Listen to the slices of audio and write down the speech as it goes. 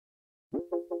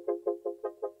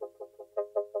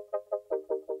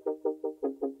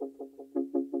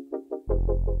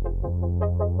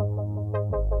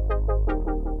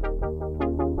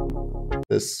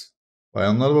Ses.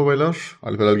 Bayanlar ve baylar,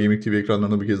 Alper Gaming TV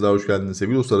ekranlarına bir kez daha hoş geldiniz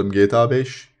sevgili dostlarım. GTA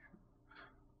 5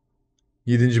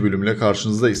 7. bölümle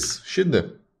karşınızdayız. Şimdi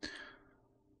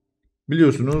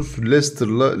biliyorsunuz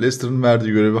Leicester'ın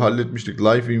verdiği görevi halletmiştik.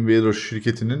 Life Invader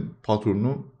şirketinin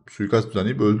patronunu suikast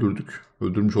düzenleyip öldürdük.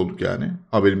 Öldürmüş olduk yani.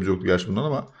 Haberimiz yoktu gerçi bundan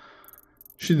ama.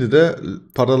 Şimdi de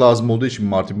para lazım olduğu için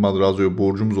Martin Madrazo'ya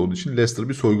borcumuz olduğu için Leicester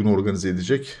bir soygun organize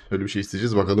edecek. Öyle bir şey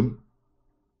isteyeceğiz bakalım.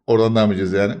 Oradan devam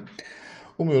edeceğiz yani.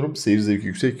 Umuyorum seyir zevki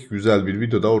yüksek, güzel bir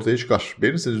video da ortaya çıkar.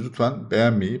 Beğenirseniz lütfen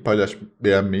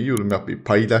beğenmeyi, yorum yapmayı,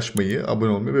 paylaşmayı, abone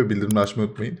olmayı ve bildirimleri açmayı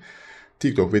unutmayın.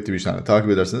 TikTok ve Twitch'ten takip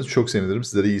ederseniz çok sevinirim.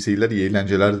 Sizlere iyi seyirler, iyi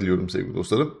eğlenceler diliyorum sevgili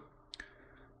dostlarım.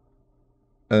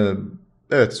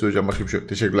 Evet, söyleyeceğim başka bir şey yok.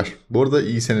 Teşekkürler. Bu arada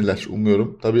iyi seneler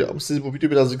umuyorum. Tabii ama siz bu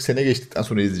video birazcık sene geçtikten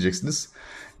sonra izleyeceksiniz.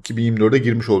 2024'e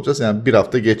girmiş olacağız. Yani bir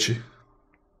hafta geç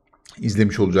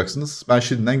izlemiş olacaksınız. Ben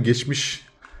şimdiden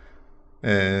geçmiş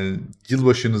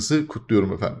yılbaşınızı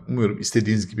kutluyorum efendim. Umuyorum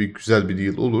istediğiniz gibi güzel bir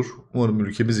yıl olur. Umarım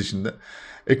ülkemiz için de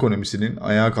ekonomisinin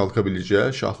ayağa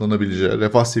kalkabileceği, şahlanabileceği,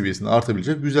 refah seviyesinin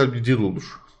artabileceği güzel bir yıl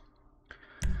olur.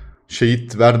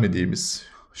 Şehit vermediğimiz,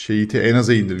 şehiti en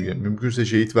aza indirgeyen, mümkünse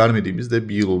şehit vermediğimiz de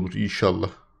bir yıl olur inşallah.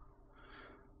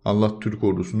 Allah Türk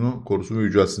ordusunu korusun ve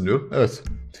yücelsin diyorum. Evet.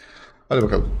 Hadi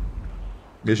bakalım.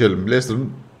 Geçelim.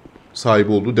 Leicester'ın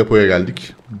sahibi olduğu depoya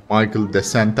geldik. Michael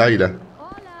DeSanta ile.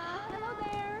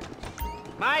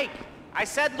 Mike, I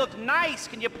said look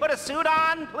nice. Can you put a suit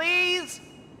on, please?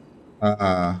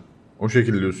 O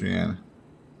şekilde diyorsun yani.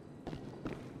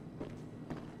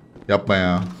 Yapma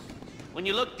ya. When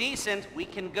you look decent,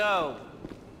 we can go.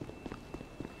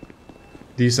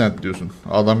 Decent diyorsun.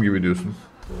 Adam gibi diyorsun.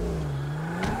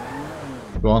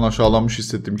 Şu an aşağılanmış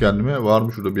hissettim kendimi. Var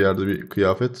mı şurada bir yerde bir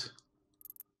kıyafet?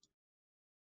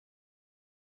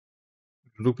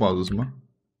 Çocuk mağazası mı?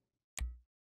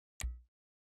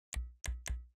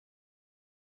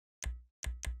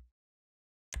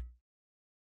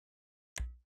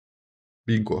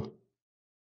 Bingo.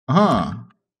 Aha.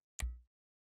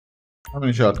 Hemen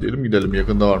işaretleyelim gidelim.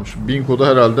 Yakında varmış. Bingo'da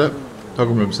herhalde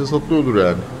takım elbise satılıyordur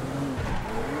yani.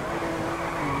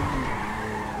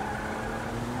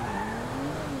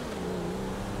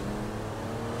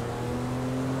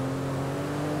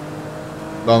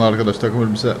 Lan arkadaş takım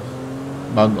elbise.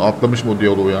 Ben atlamışım o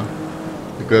diyaloğu ya.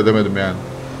 Dikkat edemedim yani.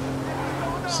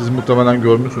 Siz muhtemelen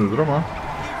görmüşsünüzdür ama.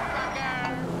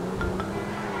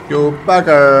 Yo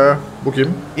Bagger. Bu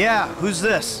kim? Yeah, who's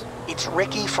this? It's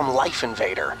Ricky from Life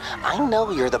Invader. I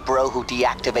know you're the bro who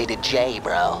deactivated Jay,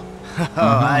 bro.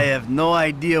 I have no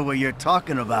idea what you're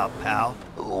talking about, pal.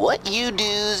 What you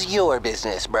do's your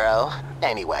business, bro.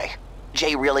 Anyway,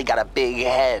 Jay really got a big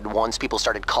head once people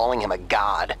started calling him a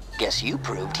god. Guess you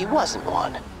proved he wasn't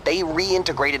one. They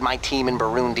reintegrated my team in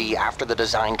Burundi after the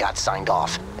design got signed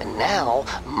off. And now,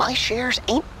 my shares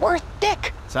ain't worth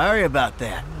dick. Sorry about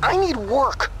that. I need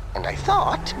work. And I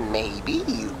thought maybe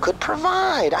you could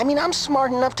provide. I mean, I'm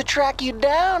smart enough to track you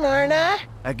down, aren't I?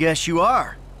 I guess you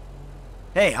are.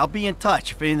 Hey, I'll be in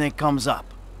touch if anything comes up.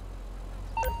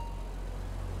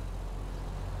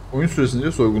 Oyun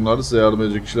süresince soygunlarda size yardım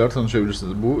edecek kişiler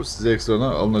tanışabilirsiniz. Bu size ekstrana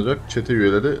alınacak çete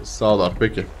üyeleri sağlar.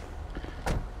 Peki.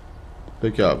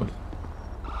 Peki abi.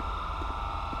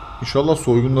 İnşallah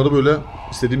soygunları böyle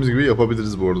istediğimiz gibi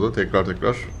yapabiliriz bu arada.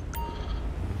 Tekrar.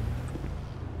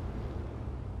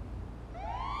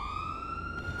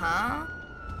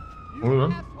 Ne oluyor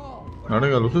lan? Nerede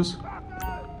geldi o kız?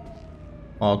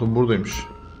 Hatun buradaymış.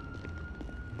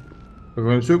 Bakın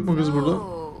öyle yok mu kız burada?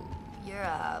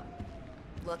 You're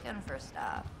looking for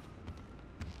stuff.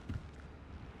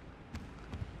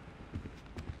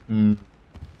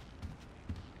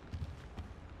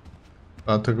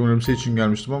 Ben takım elbise için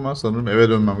gelmiştim ama sanırım eve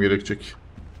dönmem gerekecek.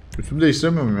 Üstümü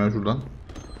değiştiremiyor muyum ya şuradan?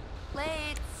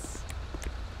 Plates.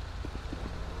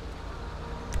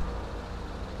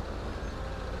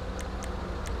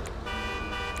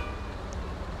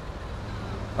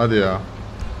 Hadi ya.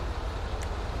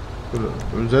 Böyle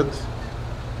özet.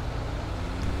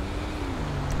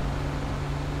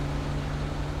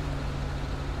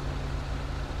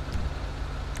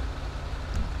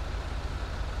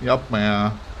 Yapma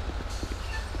ya.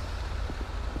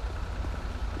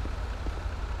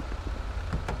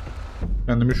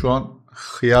 Kendimi şu an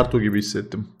hıyarto gibi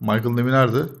hissettim. Michael'ın evi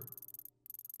nerede?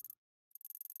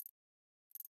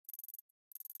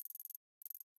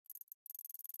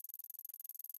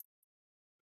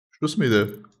 Şurası mıydı?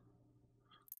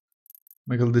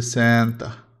 Michael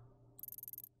DeSanta.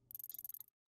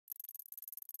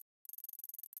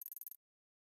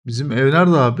 Bizim ev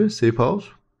nerede abi? Safe house.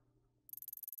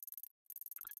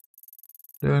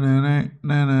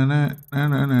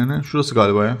 Şurası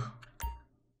galiba ya.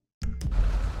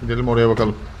 Gidelim oraya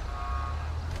bakalım.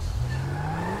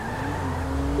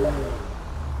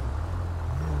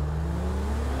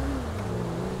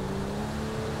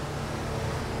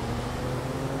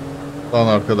 Lan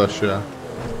arkadaş ya.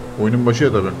 Oyunun başı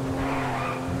ya tabi.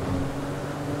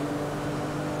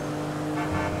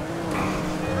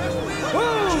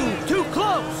 Too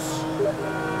close.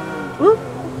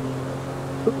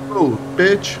 Oh,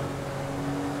 bitch.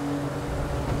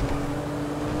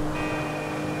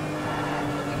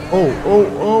 Oh,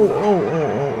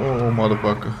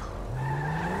 motherfucker.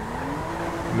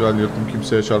 Güzel yırttım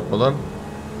kimseye çarpmadan.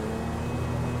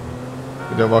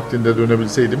 Bir de vaktinde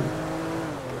dönebilseydim.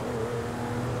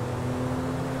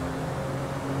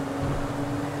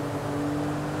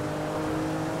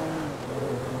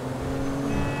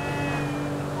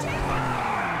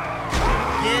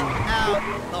 Get out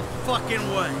the fucking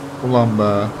way. Ulan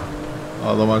be.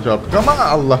 Adama çarptık ama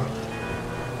Allah.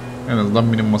 En azından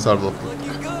minimum hasarla atladık.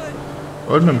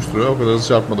 Ölmemiştir ya, o kadar hızlı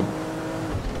çarpmadım.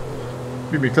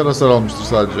 Bir miktar hasar almıştır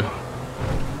sadece.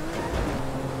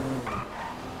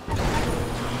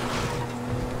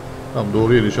 Tamam,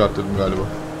 doğru yeri işaretledim galiba.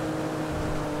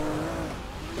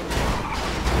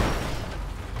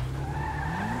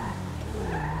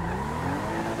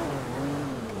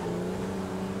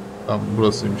 Tamam,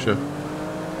 burasıymış ya.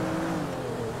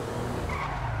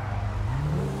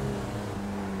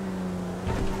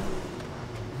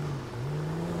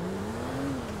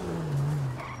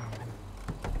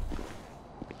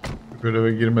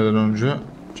 Göreve girmeden önce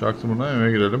çaktırmadan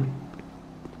eve girelim.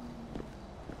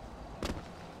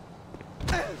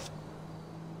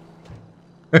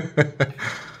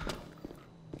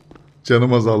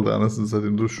 Canım azaldı anasını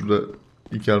satayım. Dur, şurada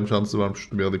ilk yardım çantası varmış,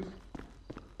 şunu bir alayım.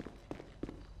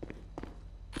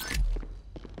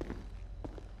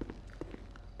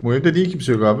 Bu evde değil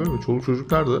kimse yok abi. Çoluk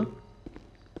çocuk nerede?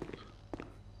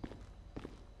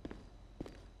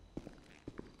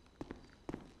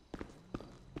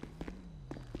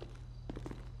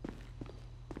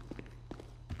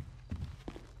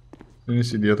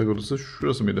 Neresiydi yatak odası?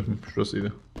 Şurası mıydı?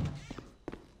 Şurasıydı.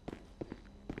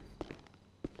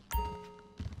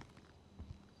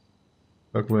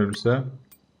 Takım elbise.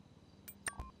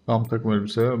 Tam takım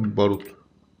elbise. Barut.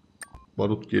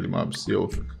 Barut giyelim abi, siyah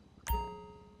olsun.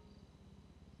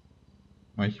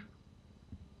 Ay.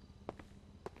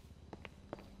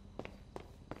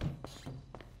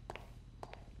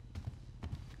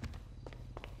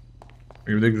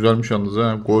 Ev de güzelmiş yalnız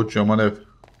ha. Kocaman ev.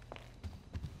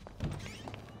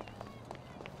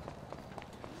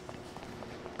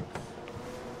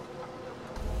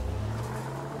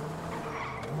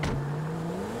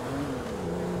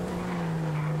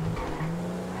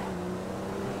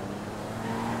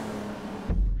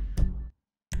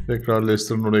 Tekrar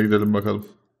Leicester'ın oraya gidelim bakalım.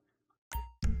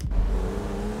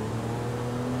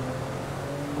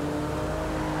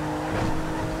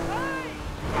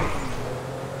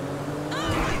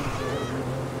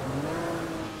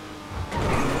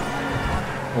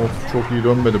 Of, çok iyi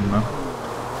dönmedim mi?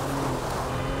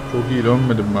 Çok iyi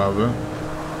dönmedim mi abi?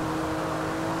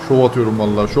 Şov atıyorum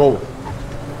vallahi, şov.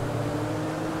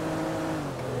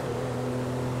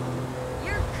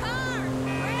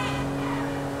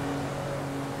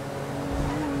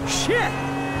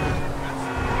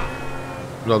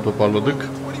 Güzel toparladık.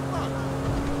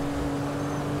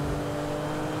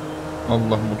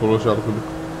 Allah, motora çarpıldık.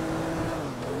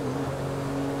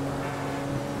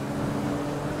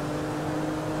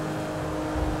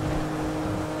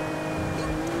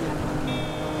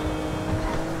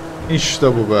 İşte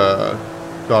bu be.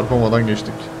 Çarpamadan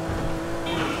geçtik.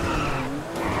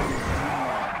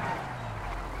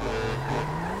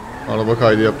 Araba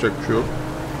kaydı, yapacak bir şey yok.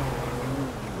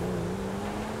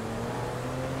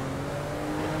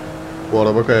 Bu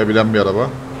araba kayabilen bir araba.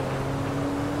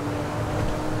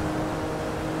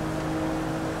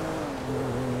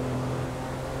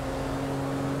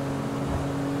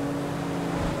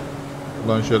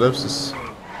 Ulan şerefsiz.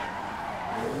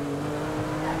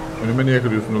 Önüme niye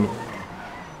kırıyorsun oğlum?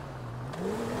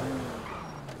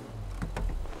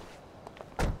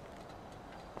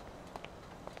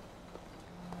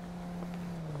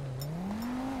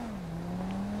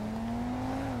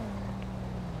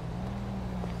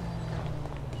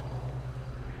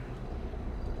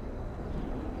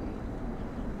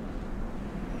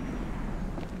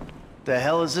 The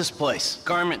hell is this place?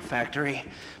 Garment factory.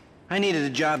 I needed a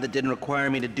job that didn't require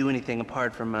me to do anything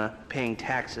apart from paying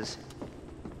taxes.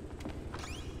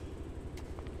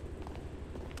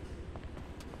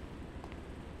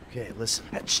 Okay, listen.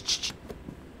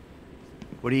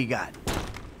 What do you got?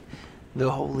 The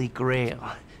Holy Grail.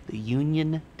 The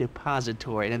Union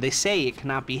Depository. Now, they say it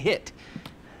cannot be hit.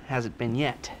 hasn't been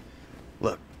yet.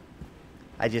 Look,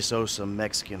 I just owe some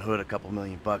Mexican hood a couple $1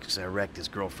 million because I wrecked his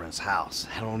girlfriend's house.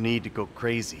 I don't need to go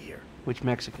crazy here. Which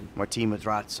Mexican? Martín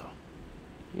Madrazo.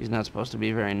 He's not supposed to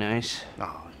be very nice.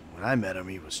 Oh, when I met him,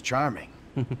 he was charming.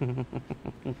 So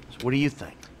what do you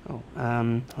think? Oh,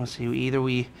 let's see. Either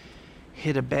we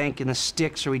hit a bank in the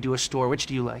sticks or we do a store. Which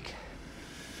do you like?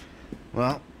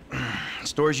 Well,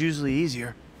 store's usually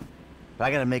easier, but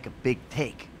I gotta make a big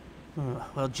take.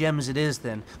 Well, gems it is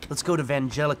then. Let's go to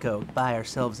Vangelico, buy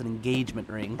ourselves an engagement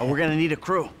ring. Oh, we're gonna need a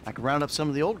crew. I can round up some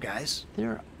of the old guys.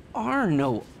 There are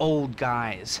no old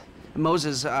guys.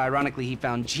 Moses, ironically, he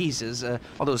found Jesus.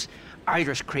 All those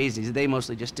Irish crazies, they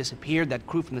mostly just disappeared. That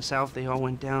crew from the south, they all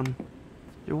went down.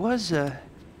 There was an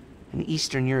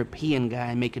Eastern European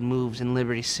guy making moves in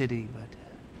Liberty City, but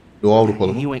Doğu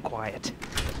Avrupalı he mı? went quiet.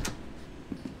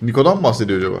 Niko'dan mı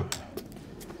bahsediyor acaba?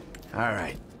 All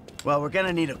right. Well, we're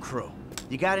gonna need a crew.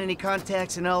 You got any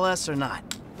contacts in LS or not?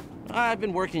 I've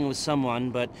been working with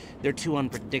someone, but they're too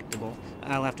unpredictable.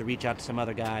 I'll have to reach out to some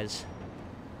other guys.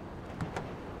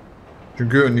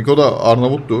 Çünkü Niko da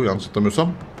Arnavut'tu yanlış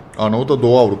hatırlamıyorsam. Arnavut da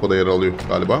Doğu Avrupa'da yer alıyor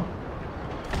galiba.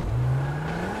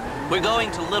 We're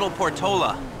going to Little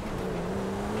Portola.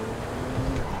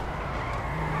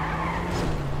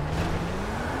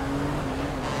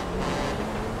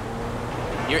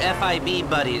 Your FIB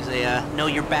buddies, they know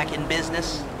you're back in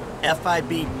business?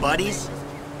 FIB buddies?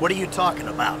 What are you talking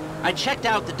about? I checked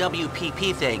out the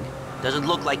WPP thing. Doesn't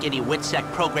look like any WITSEC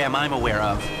program I'm aware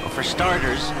of. Well, for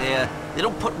starters, they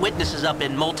don't put witnesses up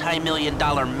in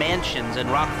multi-million-dollar mansions in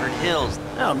Rockford Hills.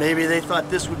 Well, maybe they thought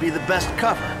this would be the best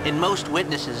cover. And most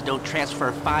witnesses don't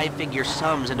transfer five-figure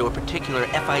sums into a particular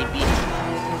FIB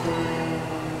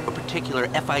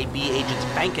agent's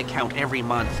bank account every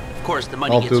month. Of course, the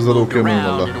money gets moved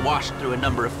around and washed through a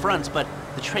number of fronts, but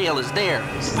the trail is there.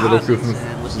 Deposits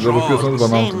and withdrawals, the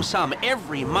same sum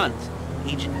every month.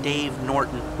 Agent Dave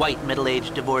Norton, white,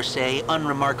 middle-aged divorcee,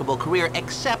 unremarkable career,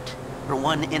 except for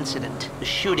one incident, the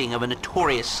shooting of a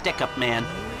notorious stick-up man,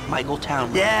 Michael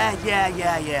Townley.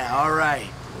 Yeah, all right.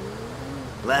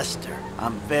 Lester,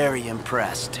 I'm very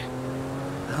impressed.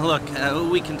 Look,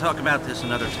 we can talk about this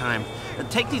another time.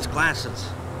 Take these glasses.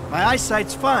 My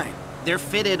eyesight's fine. They're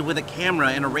fitted with a camera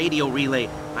and a radio relay.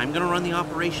 I'm gonna run the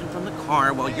operation from the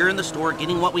car while you're in the store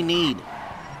getting what we need.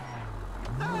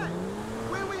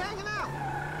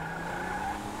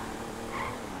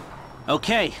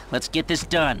 Okay, let's get this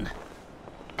done.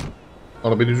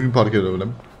 Arabayı düzgün park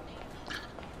edelim.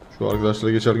 Şu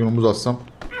arkadaşlara geçerken omuz atsam.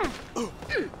 You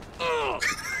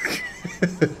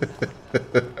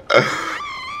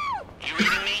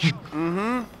reading me?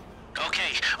 Mm-hmm.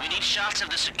 Okay, we need shots of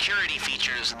the security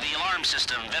features, the alarm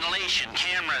system, ventilation,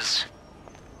 cameras.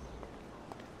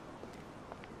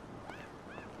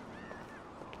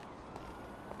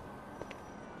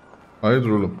 Hayırdır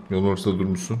oğlum? Yolun ortasında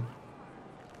durmuşsun.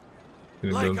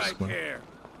 Benim canım sıkma.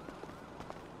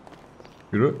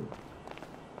 Yürü.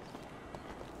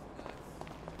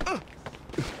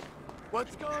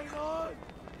 What's going on?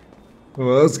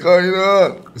 What's going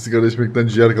on? Sigara içmekten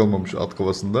ciğer kalmamış at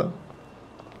kafasında.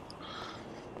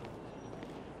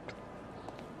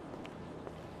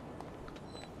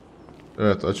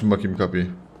 Evet, açın bakayım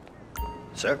kapıyı.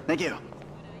 Sir, thank you.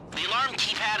 The alarm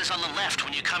keypad is on the left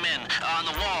when you come in, on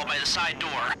the wall by the side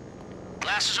door.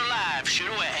 Glasses are live, shoot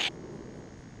away.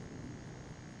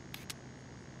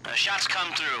 Shots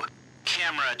come through.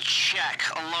 Camera, check.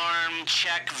 Alarm,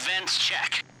 check. Vents,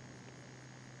 check.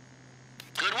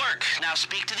 Good work. Now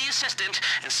speak to the assistant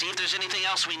and see if there's anything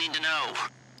else we need to know.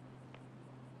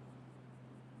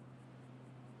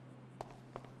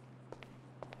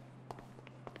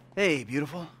 Hey,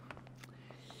 beautiful.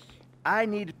 I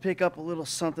need to pick up a little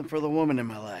something for the woman in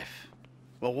my life.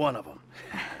 Well, one of them.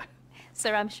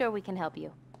 Sir, I'm sure we can help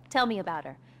you. Tell me about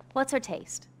her. What's her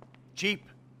taste? Cheap,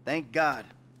 thank God.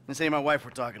 This ain't my wife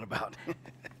we're talking about.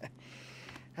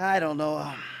 I don't know.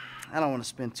 I don't want to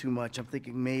spend too much. I'm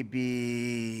thinking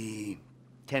maybe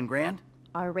 10 grand?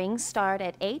 Our rings start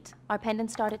at 8, our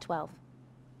pendants start at 12.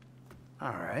 All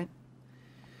right.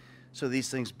 So these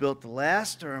things built to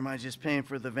last, or am I just paying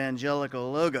for the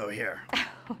Vangelico logo here?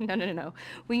 No.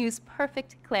 We use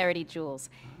perfect clarity jewels.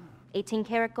 18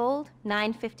 karat gold,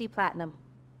 950 platinum.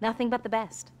 Nothing but the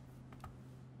best.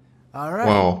 All right.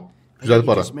 Wow. I Güzel think you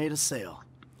para. just made a sale.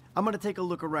 I'm gonna take a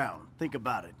look around. Think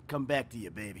about it. Come back to you,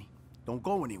 baby. Don't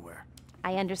go anywhere.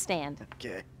 I understand.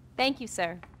 Okay. Thank you,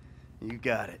 sir. You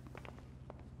got it.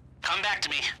 Come back to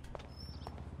me.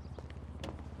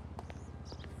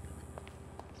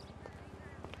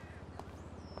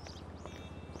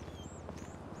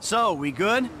 So, we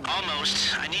good?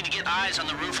 Almost. I need to get eyes on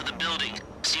the roof of the building.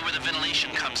 See where the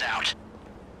ventilation comes out.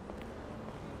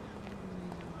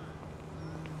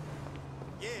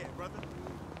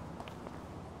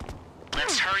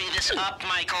 Let's hurry this up,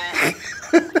 Michael.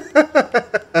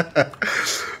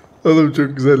 Oğlum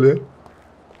çok güzel ya.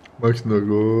 Bak şimdi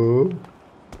bak. Oo.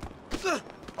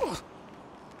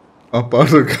 Ah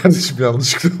pardon kardeşim,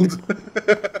 yanlışlıkla oldu.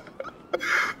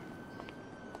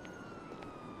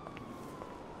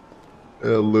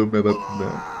 Ey Allah'ım yarabbim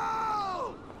ya.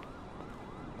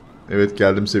 Evet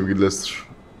geldim sevgili Lester.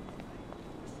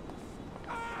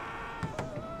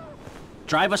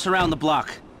 Drive us around the block.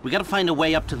 We gotta find a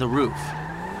way up to the roof.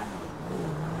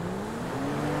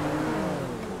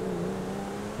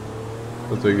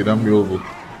 Öteye giden bir yol bul.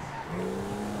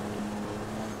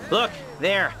 Look,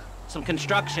 there. Some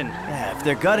construction. Yeah, if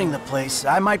they're gutting the place,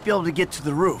 I might be able to get to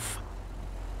the roof.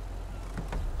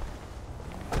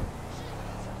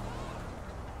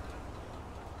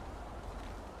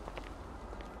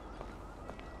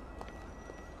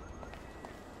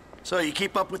 So, you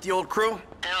keep up with the old crew?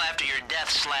 Well, after your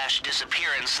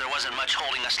death/disappearance, there wasn't much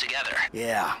holding us together.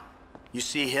 Yeah. You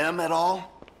see him at all?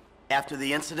 After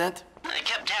the incident? I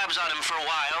kept tabs on him for a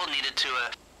while, needed to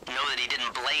know that he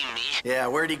didn't blame me. Yeah,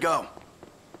 where'd he go?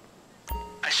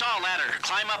 I saw a ladder.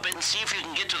 Climb up it and see if you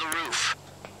can get to the roof.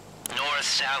 North,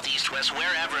 south, east, west,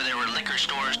 wherever there were liquor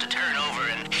stores to turn over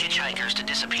and hitchhikers to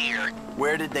disappear.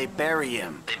 Where did they bury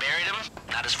him? They buried him?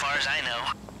 Not as far as I know.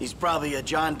 He's probably a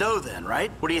John Doe then,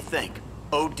 right? What do you think?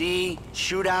 OD,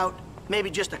 shootout, maybe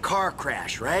just a car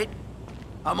crash, right?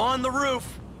 I'm on the roof.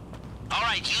 All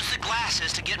right, use the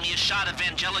glasses to get me a shot of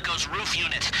Angelico's roof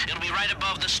unit. It'll be right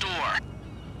above the store.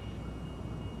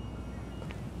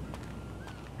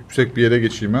 Yüksek bir yere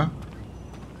geçeyim ha.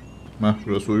 Heh,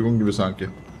 şurası uygun gibi sanki.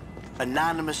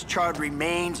 Anonymous charred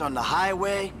remains on the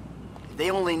highway.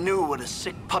 They only knew what a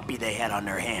sick puppy they had on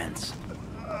their hands.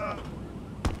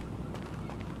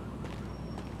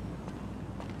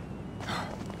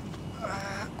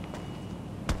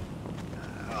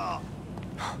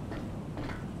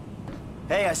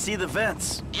 Hey, I see the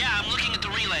vents. Yeah, I'm looking at the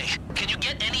relay. Can you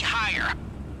get any higher?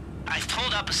 I've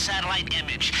pulled up a satellite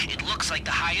image. It looks like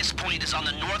the highest point is on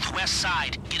the northwest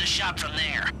side. Get a shot from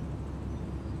there.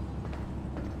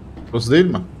 Burası değil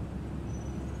mi?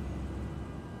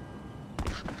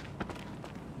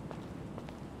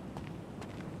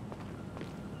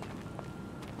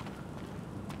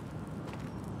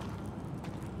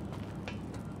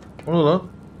 O ne lan?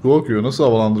 Su akıyor. Nasıl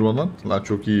havalandırmadan? Lan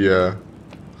çok iyi ya.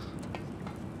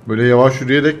 Böyle yavaş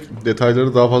yürüyerek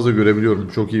detayları daha fazla görebiliyorum.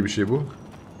 Çok iyi bir şey bu.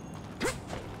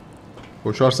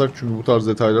 Koşarsak çünkü bu tarz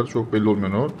detayları çok belli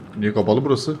olmuyor. Ne? Niye kapalı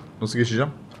burası? Nasıl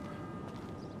geçeceğim?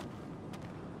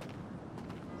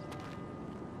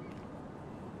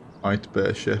 Ait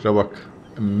be, şehre bak.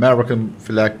 American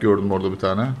flag gördüm orada bir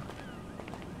tane.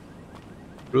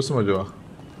 Burası mı acaba?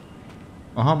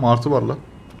 Aha, martı var lan.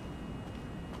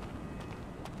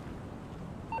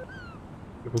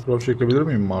 Bir fotoğraf çekebilir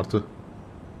miyim martı?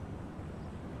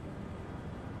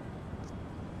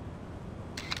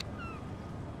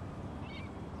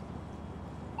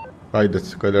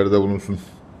 Kaydet, galeride bulunsun.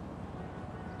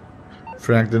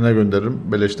 Franklin'e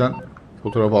gönderirim. Beleşten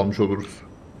fotoğraf almış oluruz.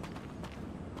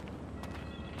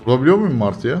 Bulabiliyor muyum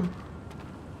martıya?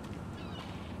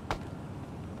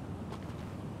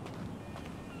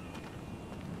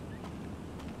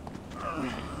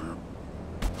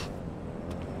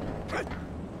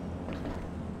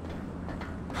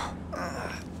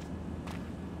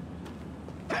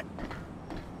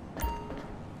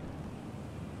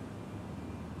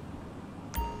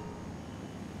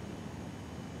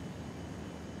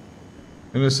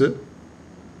 Neresi?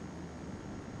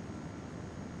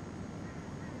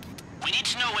 We need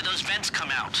to know where those vents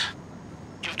come out.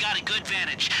 You've got a good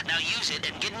vantage. Now use it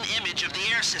and get an image of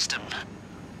the air system.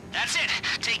 That's it.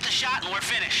 Take the shot and we're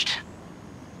finished.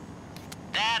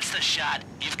 That's the shot.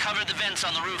 You've covered the vents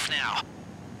on the roof now.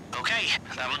 Okay,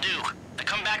 that'll do. Now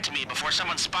come back to me before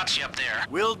someone spots you up there.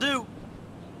 Will do.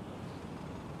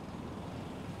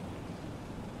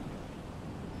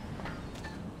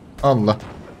 Allah.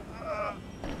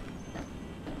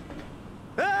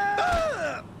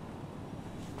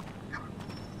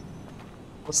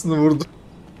 Aslında vurdu.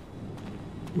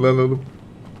 Lan oğlum.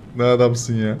 Ne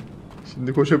adamsın ya.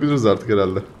 Şimdi koşabiliriz artık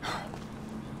herhalde.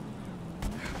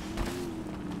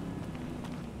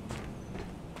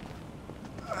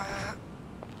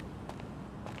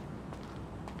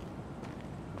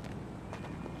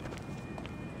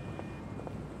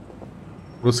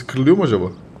 Burası kırılıyor mu acaba?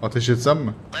 Ateş etsem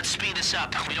mi?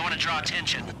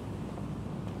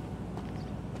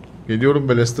 Geliyorum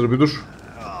be Lester, bir dur.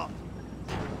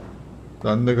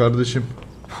 Sen de kardeşim.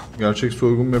 Gerçek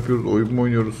soygun mu yapıyoruz? Oyun mu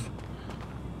oynuyoruz?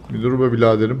 Bir dur be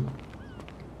biraderim.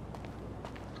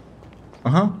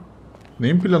 Aha.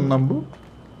 Neyin planı lan bu?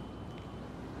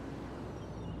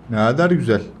 Ne kadar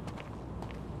güzel.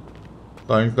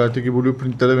 Daha yukarıdaki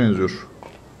blueprintlere benziyor.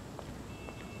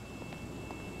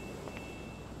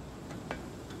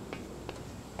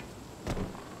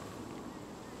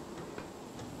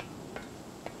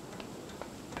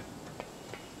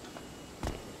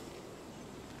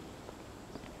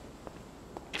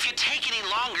 If you take any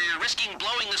longer, you're risking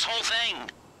blowing this whole thing.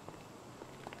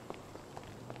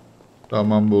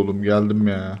 Tamam be oğlum, geldim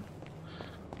ya.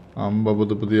 Amma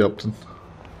bıdı bıdı yaptın.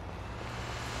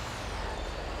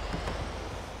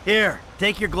 Here,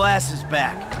 take your glasses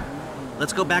back.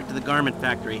 Let's go back to the garment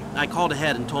factory. I called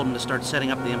ahead and told him to start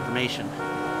setting up the information.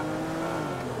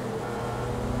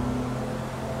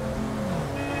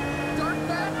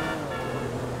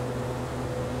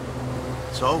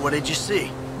 So, what did you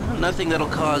see? Nothing that'll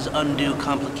cause undue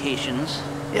complications.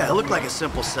 Yeah, it looked like a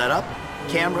simple setup.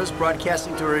 Cameras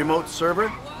broadcasting to a remote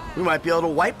server. We might be able to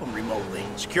wipe them remotely.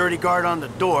 Security guard on the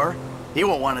door. He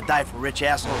won't want to die for rich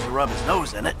assholes to rub his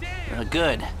nose in it.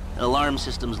 Good. Alarm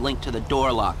system's linked to the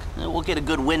door lock. We'll get a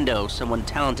good window. Someone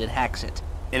talented hacks it.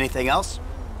 Anything else?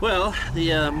 Well,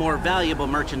 the more valuable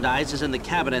merchandise is in the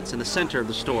cabinets in the center of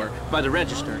the store, by the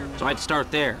register, so I'd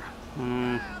start there.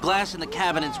 Glass in the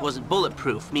cabinets wasn't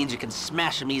bulletproof, means you can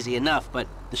smash them easy enough, but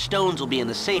the stones will be in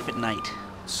the safe at night.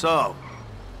 So,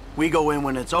 we go in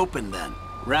when it's open then?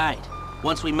 Right.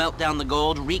 Once we melt down the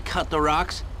gold, recut the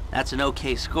rocks, that's an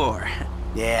okay score.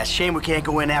 Yeah, shame we can't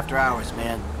go in after hours,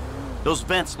 man. Those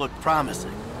vents look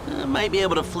promising. Might be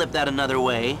able to flip that another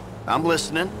way. I'm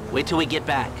listening. Wait till we get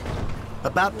back.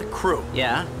 About the crew.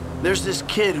 Yeah? There's this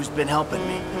kid who's been helping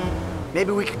me.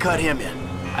 Maybe we could cut him in.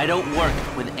 I don't work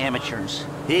with amateurs.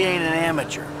 He ain't an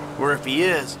amateur. Or if he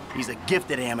is, he's a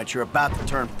gifted amateur about to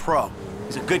turn pro.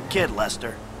 He's a good kid,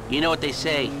 Lester. You know what they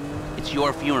say. It's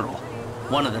your funeral.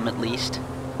 One of them, at least.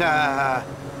 Calm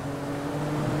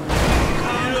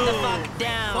the fuck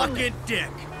down. Fucking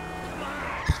dick.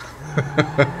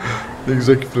 Ne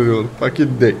güzel küfür ediyorlar.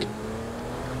 Fucking dick.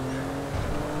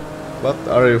 What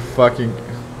are you fucking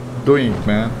doing,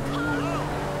 man?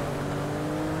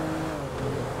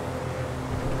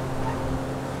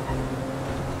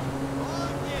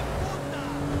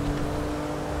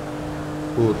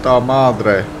 Puta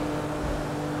madre.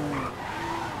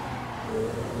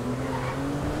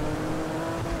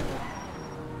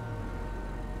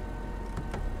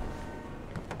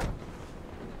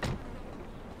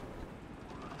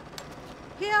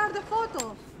 Here are the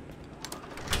photos.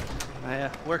 My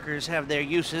workers have their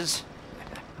uses.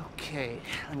 Okay,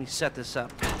 let me set this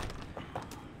up.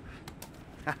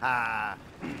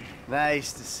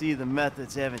 Nice to see the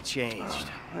methods haven't changed.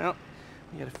 Well,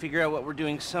 we gotta figure out what we're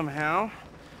doing somehow.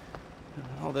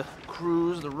 All the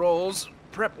crews, the roles,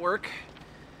 prep work.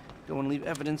 Don't want to leave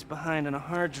evidence behind on a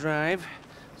hard drive.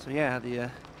 So yeah,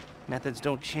 the methods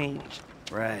don't change.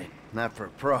 Right, not for a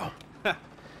pro.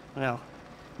 Well,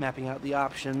 mapping out the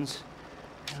options,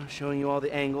 showing you all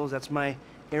the angles, that's my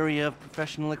area of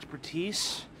professional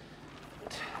expertise.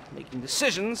 But making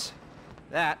decisions,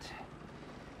 that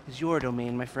is your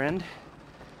domain, my friend.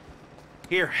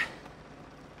 Here.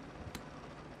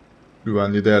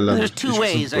 There's two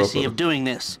ways I see of doing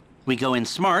this. We go in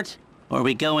smart, or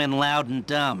we go in loud and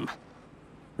dumb.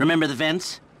 Remember the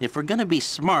vents? If we're gonna be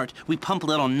smart, we pump a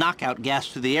little knockout gas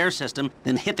through the air system,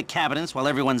 then hit the cabinets while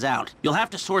everyone's out. You'll have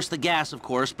to source the gas, of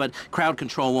course, but crowd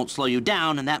control won't slow you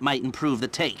down, and that might improve the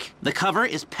take. The cover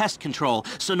is pest control,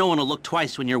 so no one will look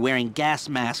twice when you're wearing gas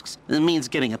masks. It means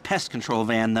getting a pest control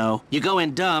van, though. You go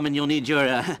in dumb, and you'll need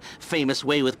your, famous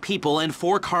way with people and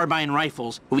 4 carbine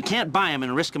rifles. We can't buy them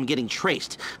and risk them getting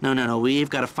traced. No, we've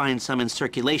got to find some in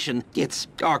circulation. It's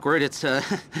awkward, it's,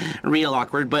 real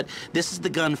awkward, but this is the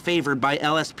gun favored by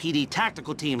LSPD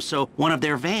tactical teams, so one of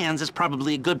their vans is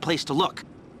probably a good place to look.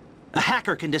 A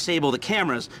hacker can disable the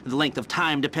cameras. The length of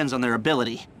time depends on their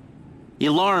ability. The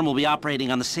alarm will be operating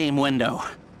on the same window.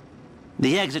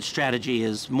 The exit strategy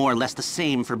is more or less the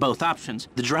same for both options.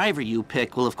 The driver you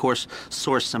pick will, of course,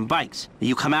 source some bikes.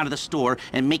 You come out of the store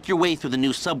and make your way through the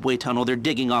new subway tunnel they're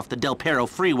digging off the Del Perro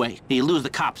freeway. You lose the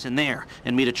cops in there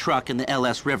and meet a truck in the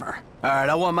LS River. All right,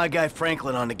 I want my guy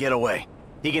Franklin on the getaway.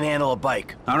 He can handle a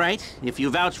bike. All right, if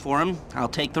you vouch for him, I'll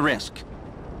take the risk.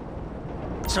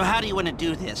 So how do you want to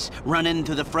do this? Run in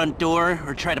through the front door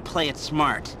or try to play it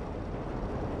smart?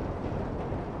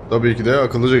 Tabii ki de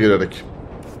akıllıca girerek.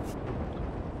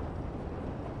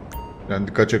 Yani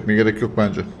dikkat çekmeye gerek yok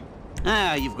bence.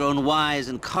 You've grown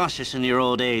wise and cautious in your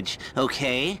old age.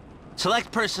 Okay.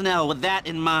 Select personnel with that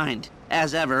in mind.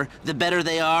 as ever, the better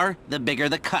they are, the bigger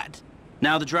the cut.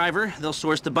 Now the driver, they'll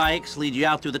source the bikes, lead you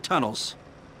out through the tunnels.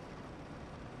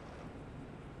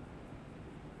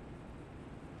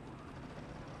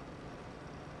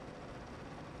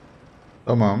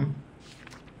 Tamam.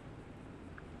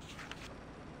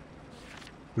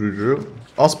 Sürücü.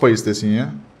 Az pay istesin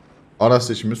ya. Araç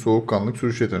seçimi, soğukkanlılık,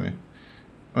 sürüş yeteneği.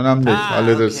 Önemli değil,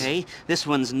 hallederiz. Okay. This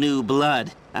one's new blood.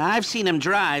 I've seen him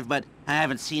drive, but I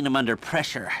haven't seen him under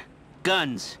pressure.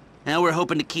 Guns. Now we're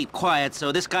hoping to keep quiet,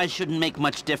 so this guy shouldn't make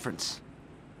much difference.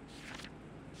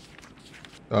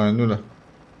 Aynen öyle.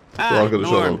 Şu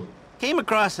arkadaşı Norm. alalım. Came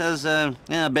across as a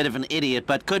bit of an idiot,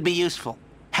 but could be useful.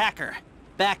 Hacker.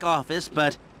 Back office,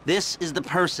 but this is the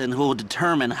person who will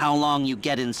determine how long you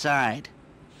get inside.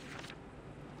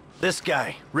 This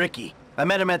guy, Ricky. I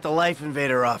met him at the Life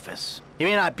Invader office. He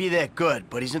may not be that good,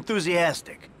 but he's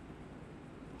enthusiastic.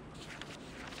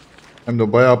 Hem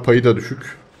de bayağı payı da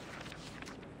düşük.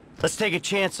 Let's take a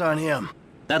chance on him.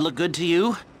 That look good to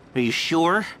you? Are you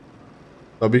sure?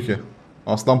 Tabii ki.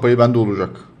 Aslan payı bende olacak.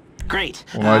 Great.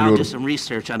 I'll Onaylıyorum. do some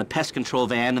research on the pest control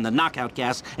van and the knockout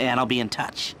gas, and I'll be in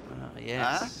touch.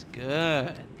 Yes,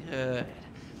 good.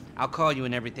 I'll call you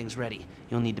when everything's ready.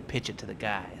 You'll need to pitch it to the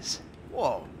guys.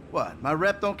 Whoa, what? My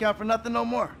rep don't count for nothing no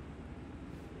more?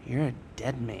 You're a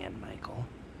dead man, Michael.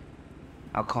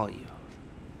 I'll call you.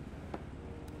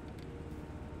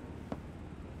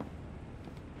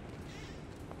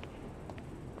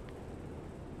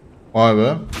 Vay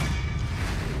be.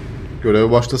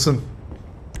 Görev başlasın.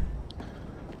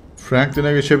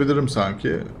 Franklin'e geçebilirim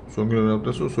sanki. Son görev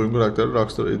noktası, soygun karakteri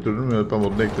Rockstar editörünün yönetmen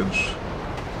moduna eklenir.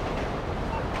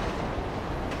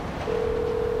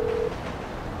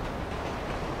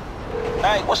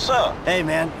 Hey, what's up? Hey,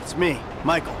 man, it's me,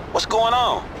 Michael. What's going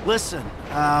on? Listen,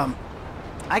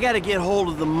 I gotta get hold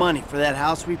of the money for that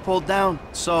house we pulled down,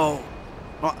 so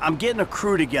well, I'm getting a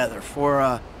crew together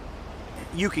for,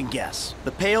 you can guess.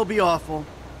 The pay will be awful,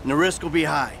 and the risk will be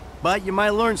high, but you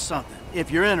might learn something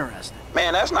if you're interested.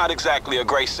 Man, that's not exactly a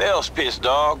great sales pitch,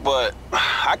 dog, but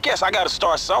I guess I gotta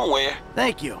start somewhere.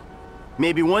 Thank you.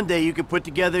 Maybe one day you can put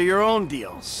together your own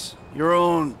deals, your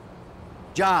own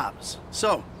jobs.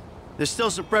 So, there's still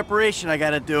some preparation I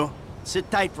gotta do. Sit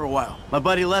tight for a while. My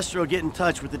buddy Lester will get in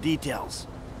touch with the details.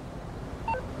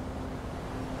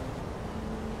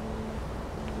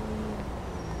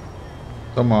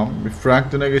 Tamam. Bir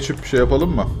Franklin'e geçip bir şey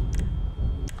yapalım mı?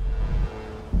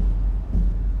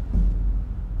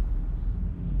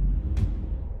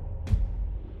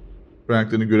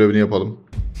 Franklin'in görevini yapalım.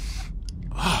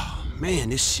 Oh, man,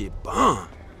 this shit bomb.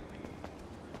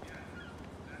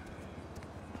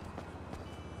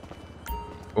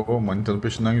 Oho, manitanın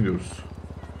peşinden gidiyoruz.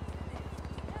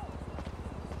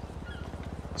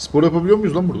 Spor yapabiliyor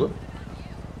muyuz lan burada?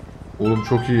 Oğlum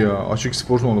çok iyi ya. Açık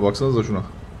spor salonu, baksanıza şuna.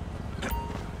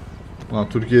 Lan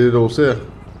Türkiye'de de olsa ya.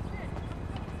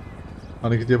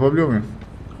 Hareket yapabiliyor muyum?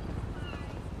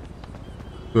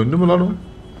 Döndü mü lan o?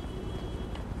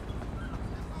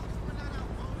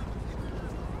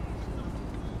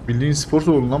 Bildiğin spor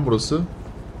salonu lan burası.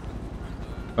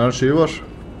 Her şey var.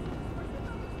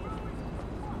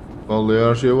 Vallahi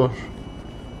her şey var.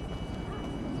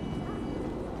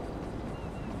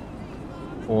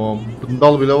 O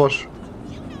bundal bile var.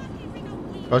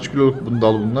 Kaç kiloluk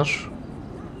bundal bunlar?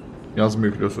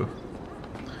 Yazmıyor kilosu.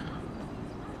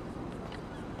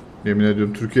 Yemin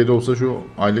ediyorum Türkiye'de olsa şu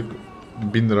aylık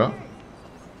 1000 lira.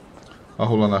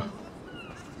 Ah ulan ah.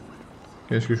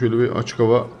 Keşke şöyle bir açık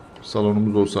hava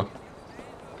salonumuz olsa.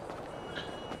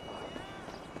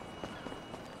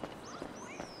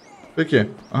 Peki.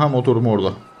 Aha motorum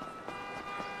orada.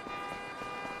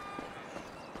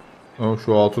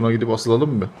 Şu altına gidip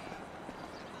asılalım mı?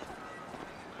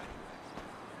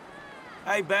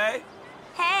 Hey, babe.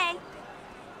 Hey.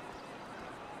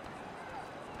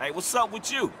 Hey, what's up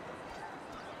with you?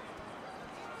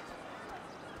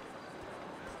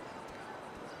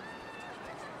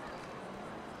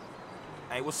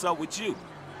 Hey, what's up with you?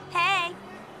 Hey.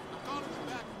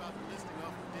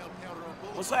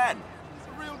 What's happening?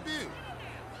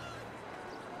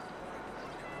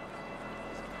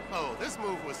 Oh, this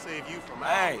move will save you from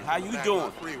Hey, how you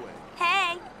doing? Freeway.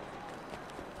 Hey.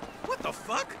 What the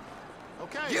fuck?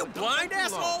 Okay. You blind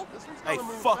asshole? Hey,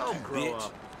 fuck you,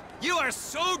 bitch. You are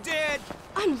so dead.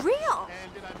 Unreal.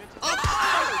 And did I mention? Oh,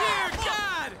 dear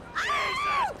God!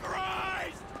 Jesus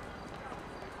Christ!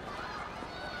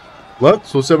 Lan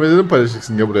sosyal medyada mı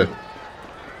paylaşacaksın, gel buraya.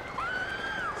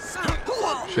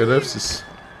 Şerefsiz.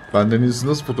 Benden iyisi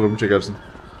nasıl fotoğrafımı çekersin?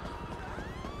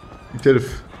 İt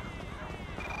herif.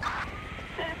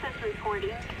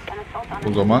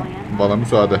 O zaman bana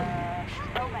müsaade.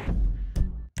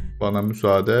 Bana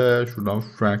müsaade. Şuradan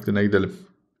Franklin'e gidelim.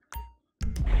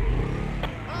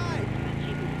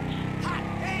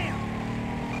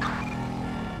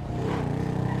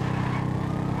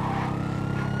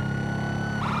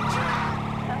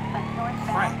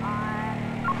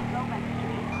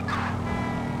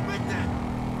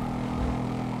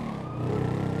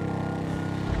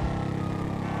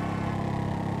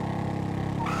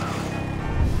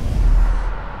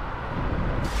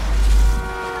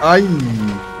 Ay.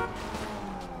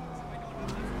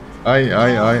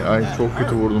 Ay çok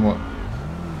kötü vurdum o.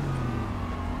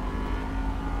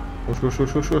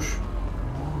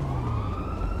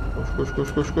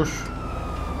 Koş.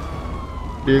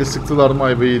 Bir el sıktılar mı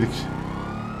ayvayı yedik.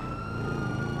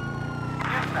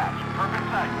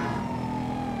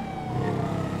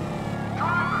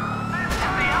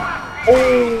 Oh.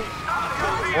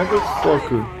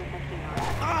 Motherfucker.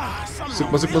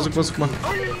 Sıkma. Sıkma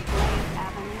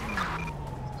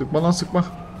lan.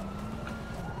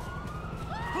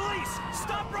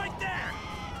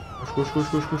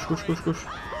 Koş.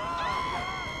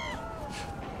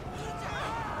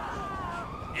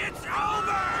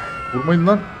 Vurmayın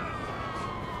lan.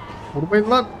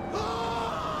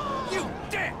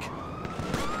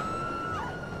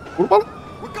 Vurma.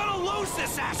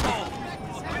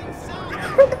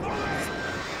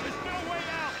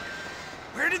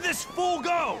 Where did this fool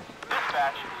go?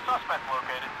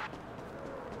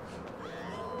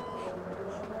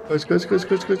 Dispatch,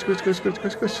 suspect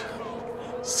located. Kaç.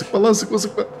 Sıkma lan.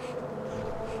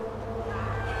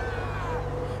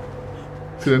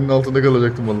 Trenin altında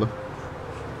kalacaktım valla.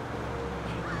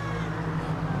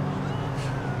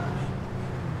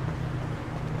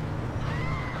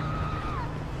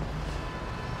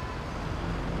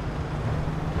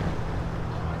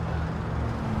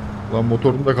 Lan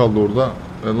motorum da kaldı orada.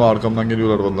 Lan arkamdan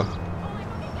geliyorlar valla.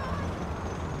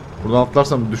 Buradan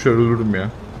atlarsam düşer ölürüm ya.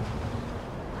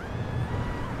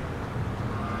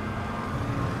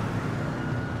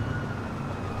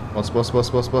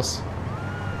 Bas.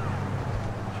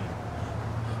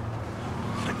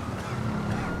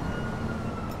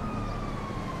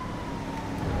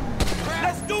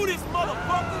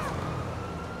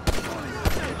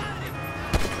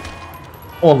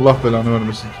 Allah belanı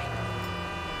vermesin.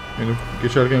 Beni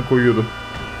geçerken koyuyordu.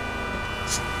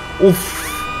 Of.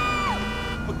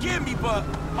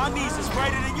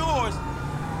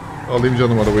 Alayım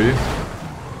canım arabayı.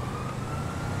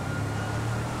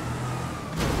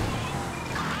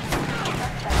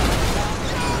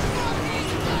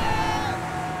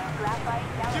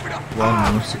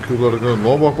 Lan sıkıyorlar.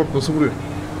 La bak nasıl vuruyor.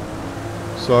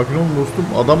 Sakin olun dostum.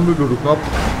 Adam mı öldürdük? Ne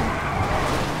yaptık?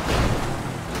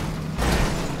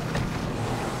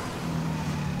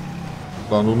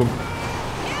 Lan oğlum.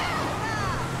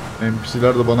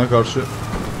 NPC'ler de bana karşı.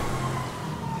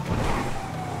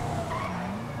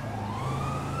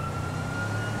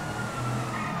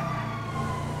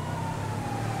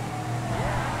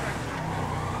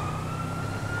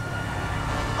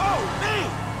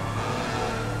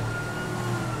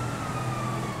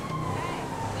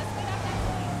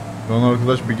 Lan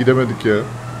arkadaş bir gidemedik ya.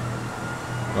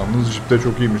 Yalnız Jeep de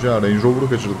çok iyiymiş ha. Range Rover'ı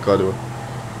kaçırdık galiba.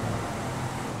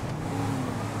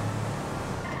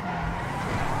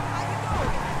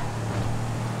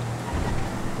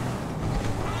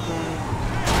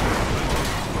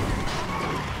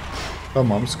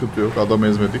 Tamam sıkıntı yok. Adam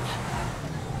ezmedik.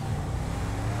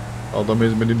 Adam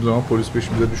ezmediğim zaman polis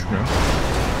peşimize düşmüyor.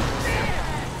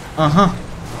 Aha.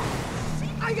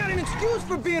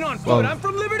 I'm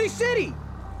from Liberty City.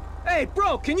 Hey,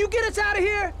 bro, can you get us out of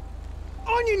here?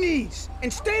 On your knees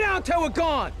and stay down till we're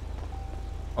gone.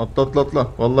 Atla.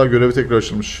 Vallahi görevi tekrar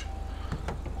açılmış.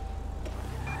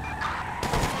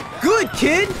 Good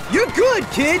kid. You're good,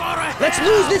 kid. Let's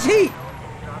lose this heat.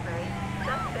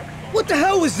 What the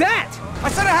hell was that? I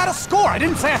said I had a score. I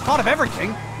didn't say I thought of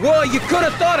everything. Well, you could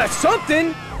have thought of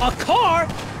something. A car.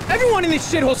 Everyone in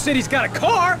this shithole city's got a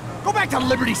car. Go back to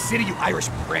Liberty City, you Irish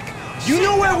prick. You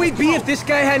know where we'd be if this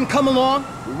guy hadn't come along?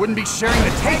 We wouldn't be sharing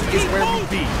the tank is where we'd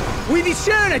be. We'd be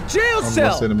sharing a jail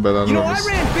cell. You know, I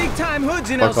ran big-time hoods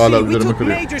in LC. We took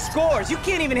major scores. You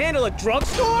can't even handle a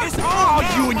drugstore? Oh,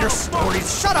 you and your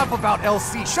stories. Shut up about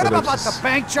LC. Shut up about the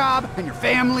bank job and your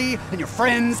family and your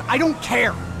friends. I don't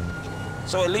care.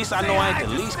 So at least I know I ain't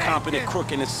the least competent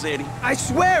crook in the city. I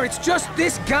swear, it's just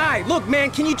this guy. Look,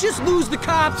 man, can you just lose the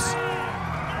cops?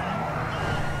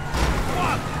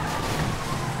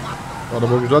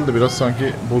 Araba güzel de biraz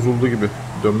sanki bozuldu gibi.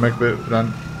 Dönmek ve fren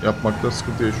yapmakta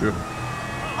sıkıntı yaşıyor.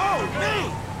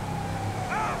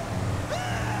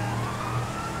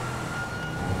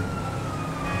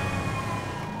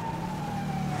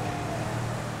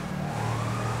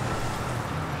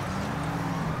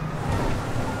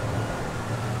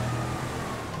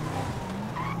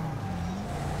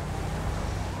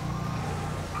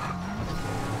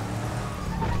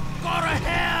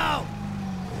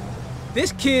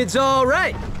 This kid's all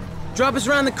right. Drop us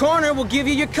around the corner, we'll give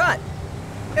you your cut.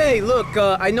 Hey, look,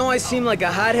 I know I seem like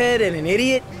a hothead and an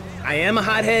idiot. I am a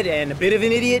hothead and a bit of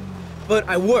an idiot, but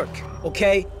I work,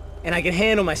 okay? And I can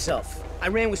handle myself. I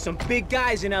ran with some big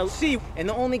guys in LC, and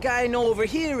the only guy I know over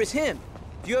here is him.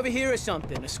 If you ever hear of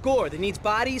something, a score that needs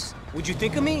bodies, would you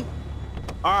think of me?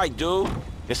 All right, dude.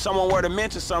 If someone were to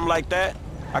mention something like that,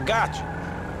 I got you.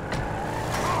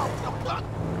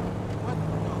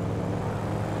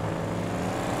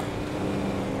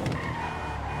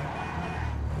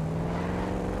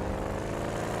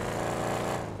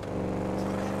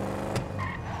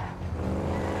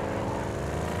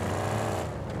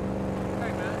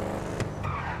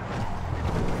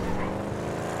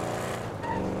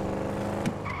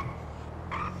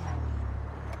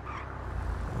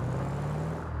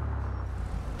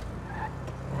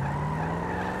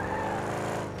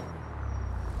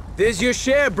 There's your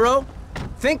share, bro.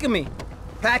 Think of me.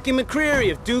 PACKİE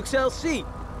MCREARY of Duke's LC.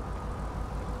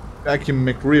 PACKİE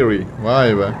MCREARY.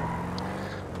 Vay be.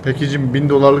 Pekicim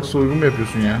 $1000'lık soygun mu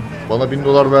yapıyorsun ya? Bana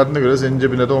 $1000 verdiğine göre senin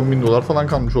cebine de $10.000 falan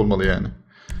kalmış olmalı yani.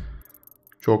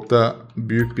 Çok da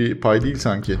büyük bir pay değil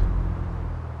sanki.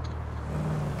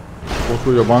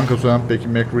 Koskoca banka soyan PACKİE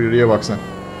MCREARY'ye bak sen.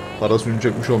 Parası ün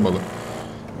çekmiş olmalı.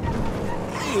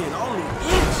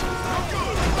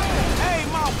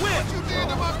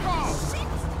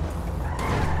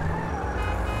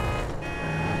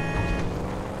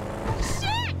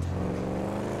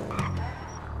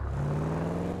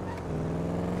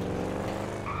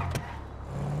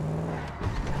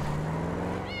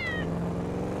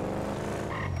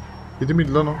 Kedi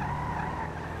miydi lan o?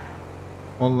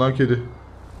 Vallahi kedi.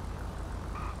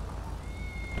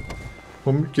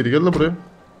 Komik kedi, gel la buraya.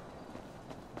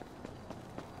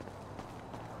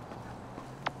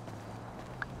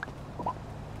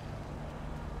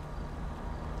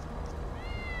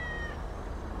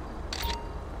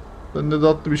 Sen ne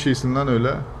tatlı bir şeysin lan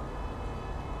öyle.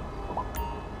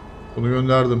 Bunu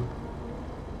gönderdim.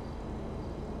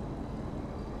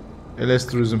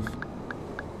 Elesturizm.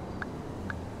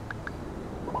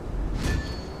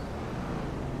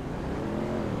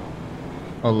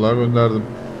 Allah'a gönderdim.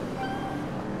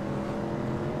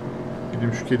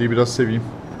 Gideyim şu kediyi biraz seveyim.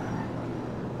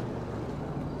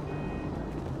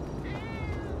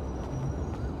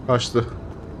 Kaçtı.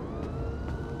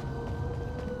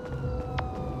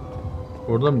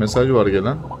 Orada mesaj var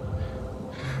gelen.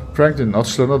 Franklin'in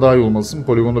atışlarına daha iyi olmalısın.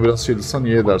 Poligonda biraz şeylisen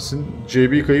iyi edersin.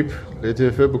 JB kayıp.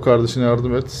 LTF bu kardeşine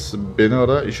yardım et. Beni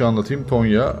ara, işi anlatayım.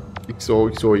 Tonya.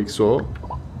 XO.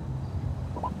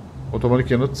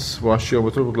 Otomatik yanıt. Vahşi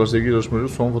amatör fotoğraflar sevgili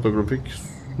yarışmacı. Son fotoğrafik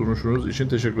sunuşunuz için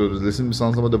teşekkür ederiz. Resim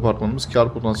lisanslama departmanımız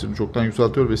kar potansiyelini çoktan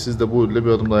yükseltiyor ve siz de bu ödülle bir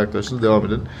adım daha yaklaştınız. Devam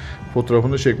edin.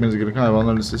 Fotoğrafını çekmeniz gereken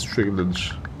hayvanlar listesi şu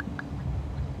şekildedir.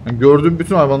 Yani gördüğüm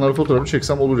bütün hayvanların fotoğrafını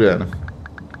çeksem olur yani.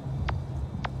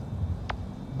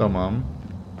 Tamam.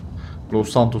 Los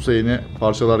Santos'a yeni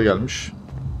parçalar gelmiş.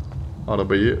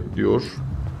 Arabayı diyor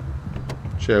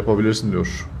şey yapabilirsin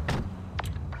diyor.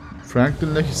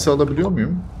 Franklin'le hisse alabiliyor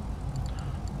muyum?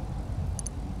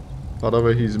 Para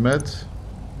ve hizmet.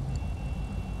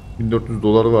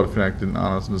 $1400 var Franklin'in,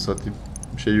 anasını satayım.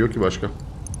 Bir şey yok ki başka.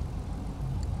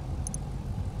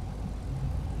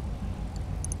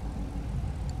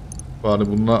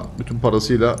 Bari bununla bütün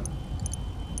parasıyla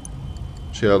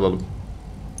şey alalım.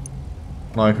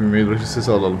 Knife Invader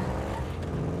hissesi alalım.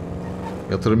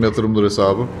 Yatırımdır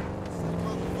hesabı.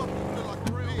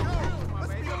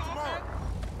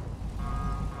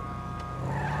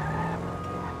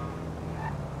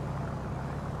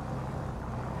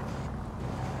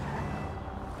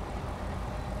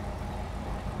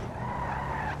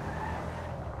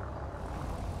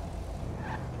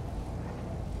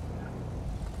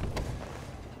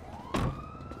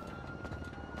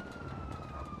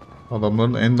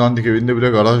 Adamların en dandik evinde bile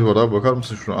garaj var abi, bakar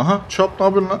mısın şuna? Aha, Chop, ne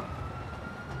yapıyorsun lan?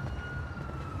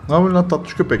 Ne yapıyorsun lan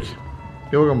tatlış köpek?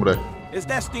 Gel bakalım buraya. Is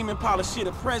that steaming pile of shit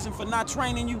a present for not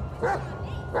training you?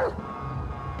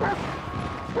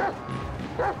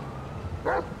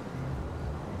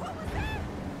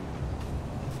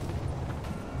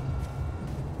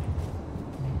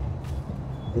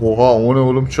 Oha, o ne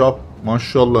oğlum Chop?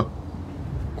 Maşallah.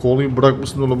 Kolayı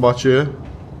bırakmışsın oğlum bahçeye.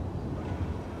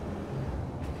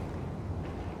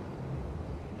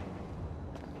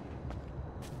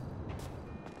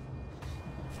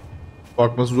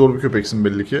 Bakması zor bir köpeksin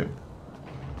belli ki.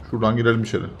 Şuradan girelim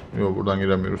içeri. Yok, buradan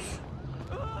giremiyoruz.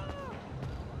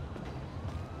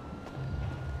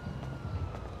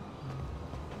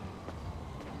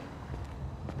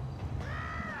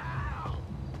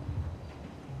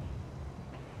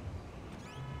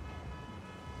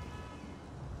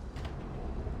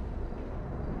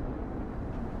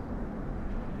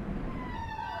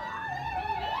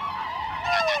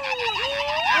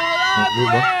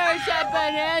 prayers have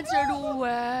been answered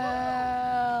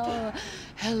well.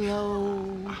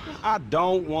 Hello. I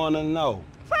don't want to know.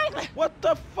 Franklin! What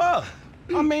the fuck?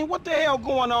 I mean, what the hell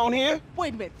going on here?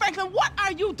 Wait a minute. Franklin, what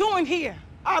are you doing here?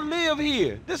 I live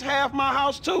here. This half my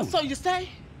house, too. So you say?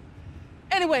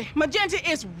 Anyway, Magenta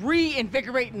is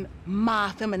reinvigorating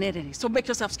my femininity. So make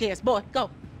yourself scarce. Boy, go.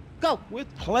 Go.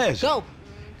 With pleasure. Go.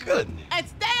 Goodness. And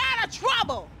stay out of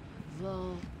trouble.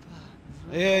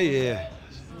 Yeah.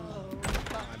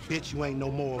 I bet you ain't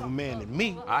no more of a man than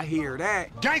me. I hear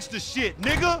that. Gangster shit,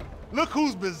 nigga. Look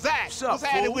who's bizarre. What's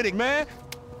at it with it, man?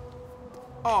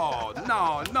 Oh,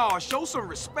 no. Show some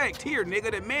respect here,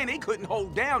 nigga. That man, they couldn't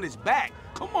hold down his back.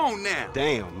 Come on now.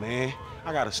 Damn, man.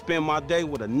 I gotta spend my day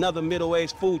with another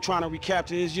middle-aged fool trying to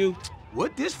recapture his youth.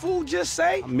 What this fool just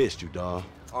say? I missed you, dawg.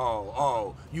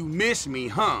 Oh, you missed me,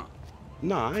 huh?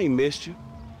 Nah, I ain't missed you.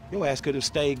 Your ass could have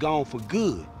stayed gone for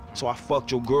good. So I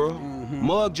fucked your girl,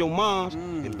 mugged your moms,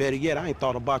 and better yet, I ain't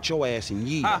thought about your ass in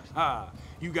years.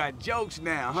 You got jokes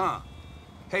now, huh?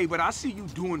 Hey, but I see you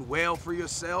doing well for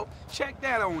yourself. Check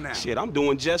that on out. Shit, I'm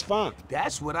doing just fine.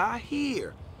 That's what I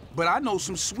hear. But I know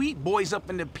some sweet boys up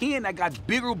in the pen that got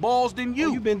bigger balls than you.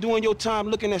 Oh, you been doing your time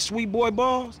looking at sweet boy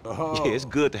balls? Yeah, it's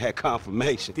good to have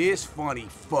confirmation. This funny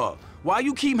fuck. Why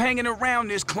you keep hanging around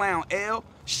this clown, L?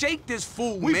 Shake this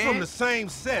fool, We man. from the same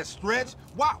set, Stretch.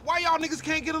 Why y'all niggas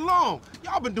can't get along?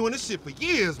 Y'all been doing this shit for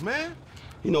years, man.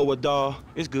 You know what, dawg?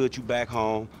 It's good you back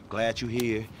home. Glad you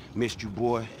here. Missed you,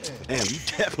 boy. Damn, you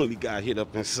definitely got hit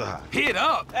up inside. Hit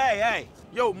up? Hey.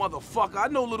 Yo, motherfucker, I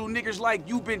know little niggas like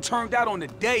you been turned out on the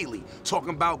daily. Talking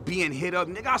about being hit up,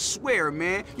 nigga, I swear,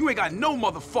 man. You ain't got no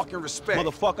motherfucking respect.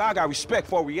 Motherfucker, I got respect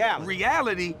for reality.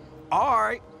 Reality?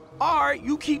 All right,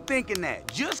 you keep thinking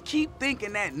that. Just keep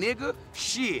thinking that, nigga.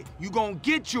 Shit, you gonna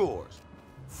get yours.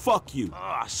 Fuck you.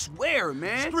 I swear,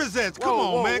 man. Strizzets, come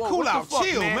on, man. Cool out.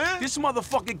 Chill, man. This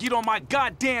motherfucker get on my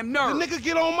goddamn nerves. The nigga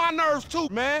get on my nerves, too,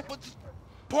 man. But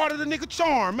part of the nigga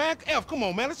charm, man. F, come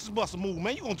on, man. Let's just bust a move,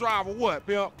 man. You gonna drive or what,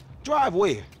 pimp? Drive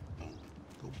where?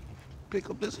 Go pick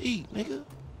up this heat, nigga.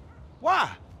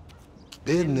 Why?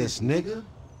 Business, nigga.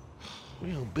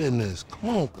 Real business. Come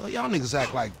on, y'all niggas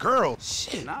act like girls.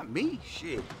 Shit, not me.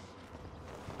 Shit.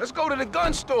 Let's go to the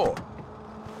gun store.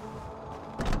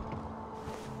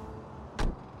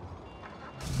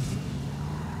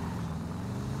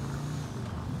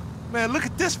 Man, look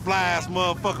at this fly-ass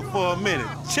motherfucker for a minute.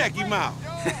 Check him out.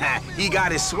 He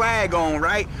got his swag on,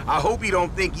 right? I hope he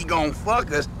don't think he gon'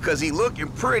 fuck us, cause he looking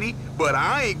pretty, but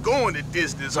I ain't going the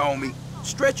distance, homie.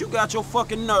 Stretch, you got your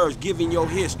fucking nerves giving your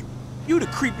history. You the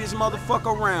creepiest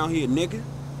motherfucker around here, nigga.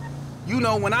 You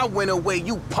know, when I went away,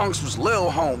 you punks was little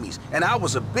homies, and I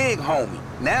was a big homie.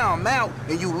 Now I'm out,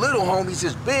 and you little homies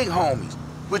is big homies.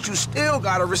 But you still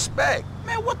gotta respect.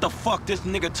 Man, what the fuck this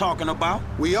nigga talking about?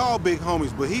 We all big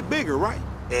homies, but he bigger, right?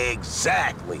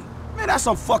 Exactly. Man, that's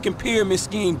some fucking pyramid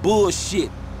scheme bullshit.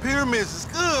 Pyramids is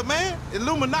good, man.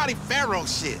 Illuminati pharaoh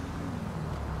shit.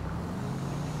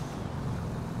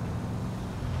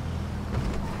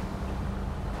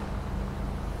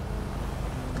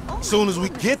 Soon as we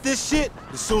get this shit,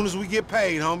 as soon as we get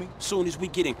paid, homie. Soon as we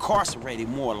get incarcerated,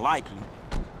 more likely.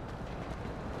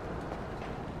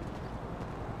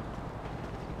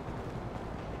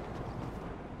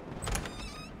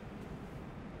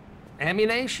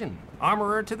 Ammunition.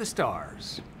 Armorer to the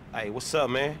stars. Hey, what's up,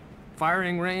 man?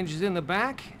 Firing range is in the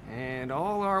back, and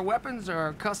all our weapons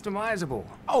are customizable.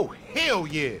 Oh, hell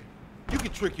yeah. You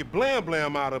can trick your blam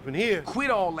blam out up in here.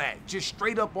 Quit all that. Just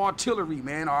straight up artillery,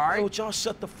 man, all right? Don't y'all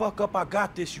shut the fuck up. I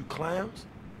got this, you clowns.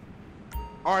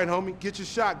 All right, homie. Get your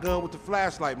shotgun with the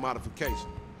flashlight modification.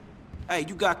 Hey,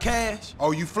 you got cash?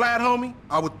 Oh, you flat, homie?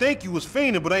 I would think you was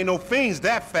fiending, but ain't no fiends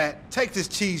that fat. Take this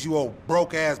cheese, you old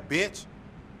broke-ass bitch.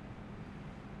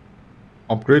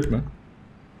 Upgrade mi?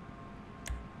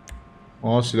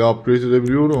 Aa, silah upgrade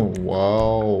edebiliyorum.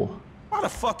 Wow. Why the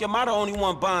fuck am I the only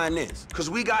one buying this? Cause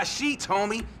we got sheets,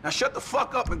 homie. Now shut the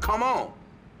fuck up and come on.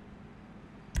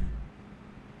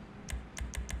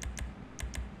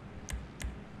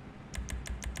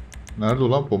 Nerede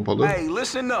ulan pompalı? Hey,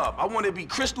 listen up. I want to be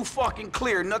crystal fucking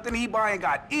clear. Nothing he buying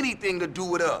got anything to do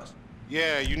with us.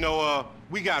 Yeah, you know,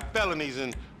 we got felonies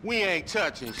and we ain't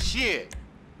touching shit.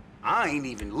 I ain't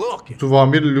even looking.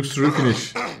 Tuvamir Luxury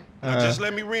Finish. Just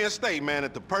let me reinstate, man,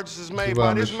 that the purchases made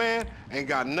by this man ain't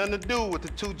got nothing to do with the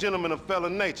two gentlemen of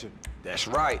felon nature. That's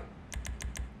right.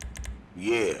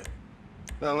 Yeah.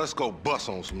 Now let's go bust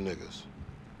on some niggas.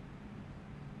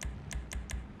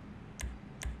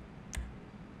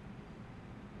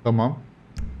 Tamam.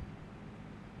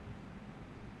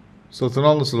 Satın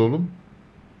al nasıl oğlum?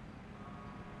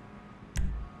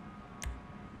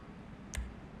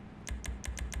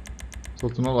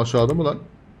 Satın al aşağıda mı lan?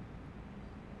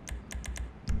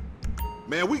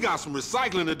 Man, we got some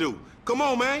recycling to do. Come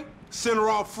on, man. Send her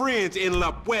off friends in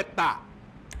La Puerta.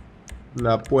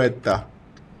 La Puerta.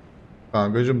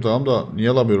 Kankacım tamam da niye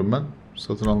alamıyorum ben?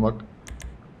 Satın almak.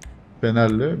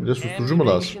 Fenerli. Bir de susturucu mu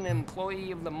lazım?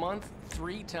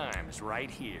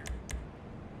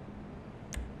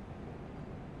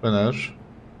 Fener.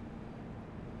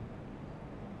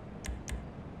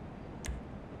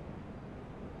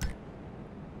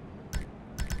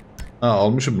 Ha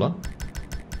almışım lan.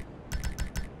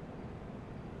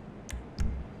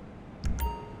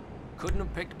 Couldn't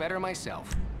have picked better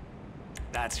myself.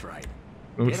 That's right.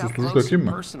 Susturucu takayım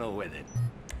mı?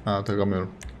 Ha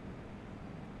takamıyorum.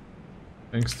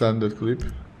 Extended clip.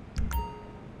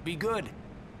 Be good.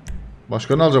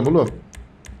 Başka ne alacağım oğlum?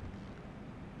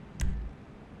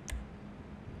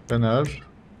 Fener.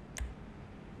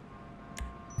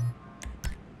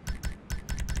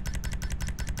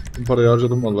 Bu parayı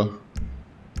harcadım valla.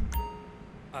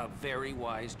 A very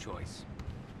wise choice.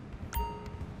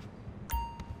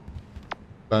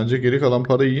 Bence geri kalan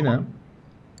parayı yine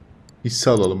hisse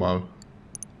alalım abi.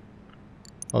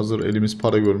 Hazır elimiz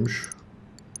para görmüş.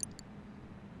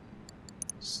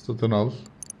 Satın al.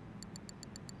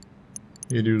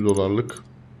 700 dolarlık.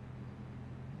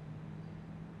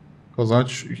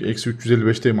 Kazanç eksi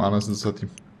 355'teyim anasını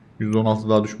satayım. %16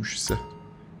 daha düşmüş hisse.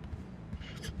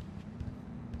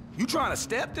 You trying to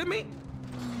step to me?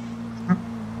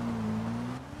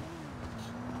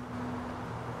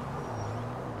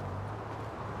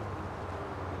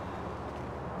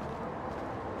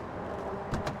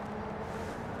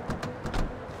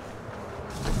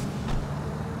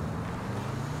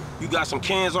 You got some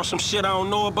cans or some shit I don't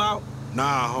know about?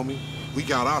 Nah, homie. We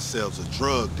got ourselves a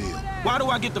drug deal. Why do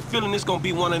I get the feeling it's gonna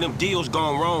be one of them deals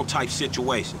gone wrong type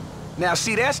situation? Now,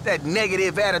 see, that's that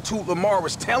negative attitude Lamar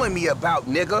was telling me about,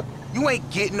 nigga. You ain't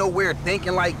getting nowhere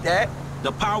thinking like that.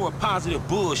 The power of positive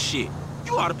bullshit.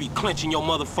 You ought to be clenching your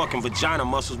motherfucking vagina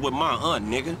muscles with my aunt,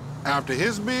 nigga. After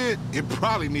his bid, it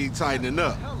probably need tightening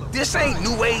up. This ain't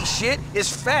new age shit,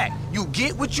 it's fact. You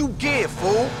get what you give,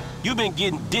 fool. You been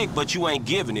getting dick, but you ain't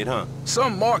giving it, huh?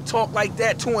 Some Mark talk like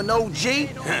that to an OG?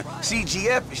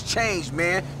 CGF has changed,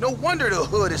 man. No wonder the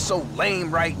hood is so lame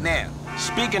right now.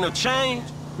 Speaking of change,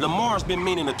 Lamar's been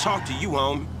meaning to talk to you,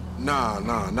 homie. Nah,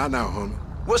 not now, homie.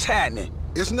 What's happening?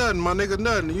 It's nothing, my nigga,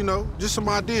 nothing, you know. Just some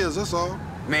ideas, that's all.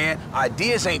 Man,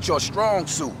 ideas ain't your strong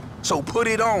suit, so put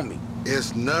it on me.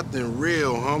 It's nothing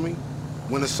real, homie.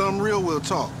 When it's something real, we'll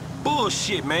talk.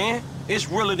 Bullshit, man. It's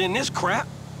realer than this crap.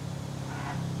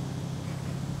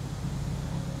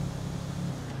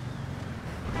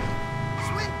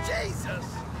 Sweet Jesus!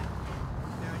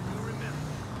 Now you remember,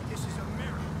 this is a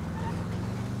miracle.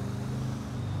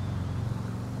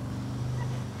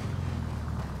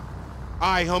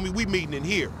 All right, homie, we meeting in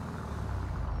here.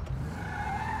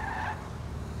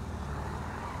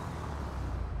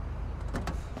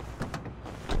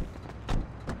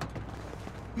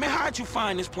 Man, how'd you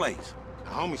find this place? The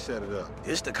homie set it up.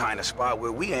 This the kind of spot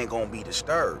where we ain't gonna be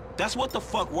disturbed. That's what the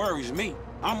fuck worries me.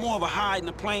 I'm more of a hide in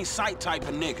the plain sight type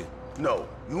of nigga. No,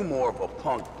 you more of a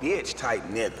punk bitch type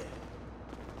nigga.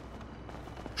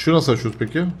 Şu nasıl açıyoruz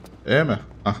peki? E mi?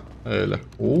 Hah öyle.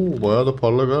 Oo bayağı da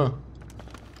parlak ha.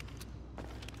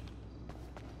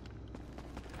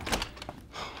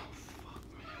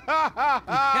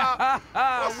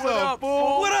 What's up,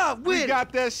 fool? What up with We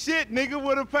got that shit, nigga,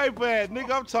 with a paper at.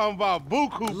 Nigga, I'm talking about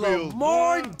buku bills.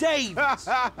 Lamar Davis.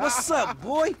 What's up,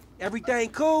 boy? Everything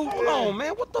cool? Hold on,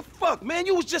 man. What the fuck, man?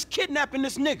 You was just kidnapping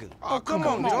this nigga. Oh, come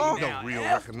on, dog. No real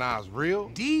recognize real.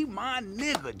 D, my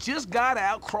nigga, just got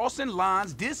out crossing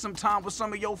lines, did some time with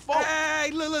some of your folks.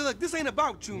 Hey, look. This ain't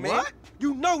about you, man. What?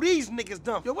 You know these niggas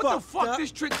done Yo, what the fuck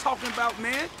this trick talking about,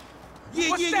 man?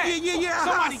 Yeah.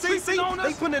 Somebody See, on us?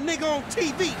 they putting a nigga on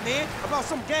TV, man, about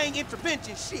some gang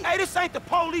intervention shit. Hey, this ain't the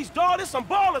police, dog. This some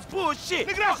ballers bullshit.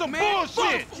 Nigga, that's some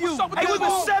bullshit. What's up with hey, we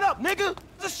been set up, nigga.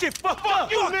 This shit fucked up.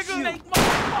 You, nigga.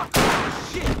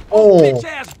 Oo.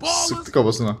 Sıktı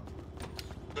kafasına.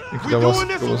 İki We defa doing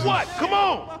sıktı this or kafasına. what? Come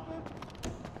on.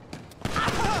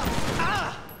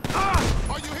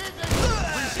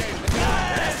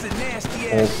 That's a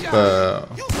nasty ass Of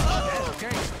be.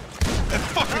 That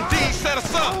fucking D set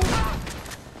us up.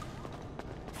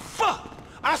 Fuck!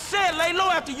 I said lay low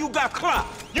after you got clocked.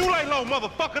 You lay low,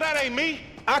 motherfucker. That ain't me.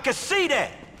 I can see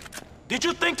that. Did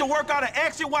you think to work out an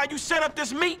exit while you set up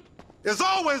this meet? There's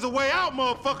always a way out,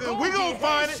 motherfucker, and we gonna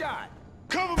find it.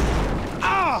 Cover.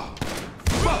 Ah!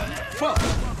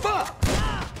 Fuck!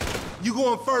 You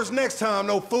going first next time,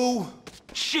 no fool.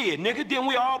 Shit, nigga, then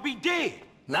we all be dead.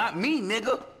 Not me,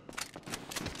 nigga.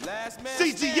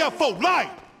 CGF for life.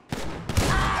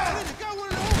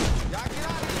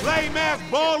 Lame ass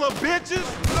baller bitches.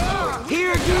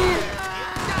 Here again?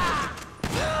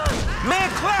 Man,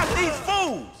 clap these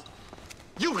fools.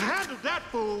 You handled that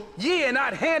fool. Yeah, and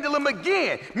I'd handle him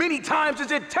again, many times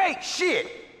as it takes. Shit.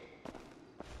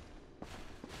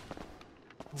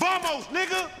 Vamos,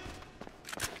 nigga.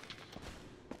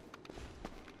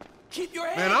 Keep your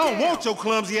head Man, I don't down. want your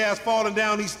clumsy ass falling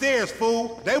down these stairs,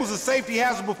 fool. They was a safety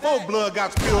hazard before blood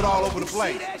got spilled all over the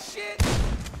place. See that shit?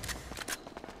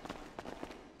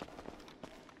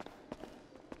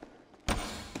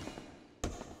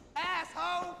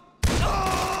 Asshole!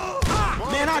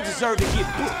 Man, I deserve to get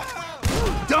booked.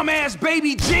 Dumbass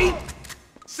baby G!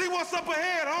 See what's up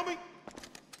ahead, homie?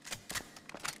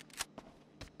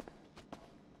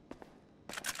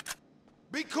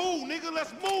 Be cool, nigga.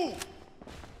 Let's move.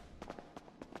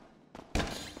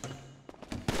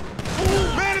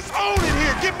 Ooh, man, it's on in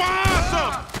here. Get behind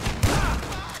something.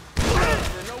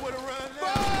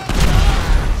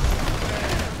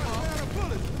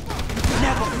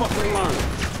 Never fucking learn.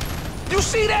 You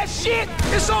see that shit?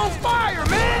 It's on fire,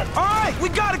 man! Alright, we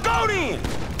gotta go then!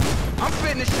 I'm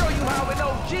finna show you how an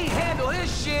OG handle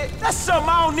his shit. That's something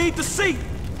I don't need to see.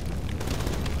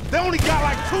 They only got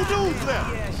like 2 dudes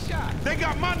left. They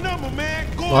got my number, man.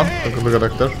 Go Lan ahead. akıllı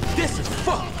karakter. This is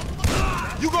fucked.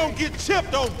 You gonna get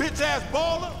chipped, old bitch-ass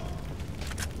baller.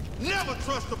 Never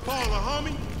trust a baller,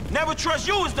 homie. Never trust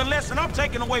you is the lesson I'm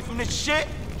taking away from this shit.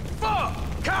 Fuck!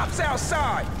 Cops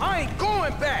outside. I ain't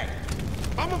going back.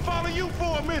 I'ma follow you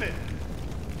for a minute.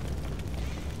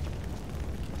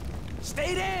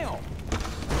 Stay down.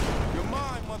 You're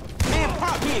mine, mother. Man,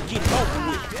 pop me and get it over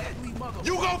with.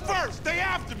 You go first. Stay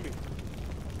after me.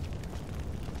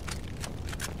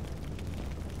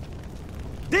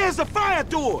 There's the fire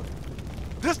door.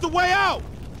 This the way out.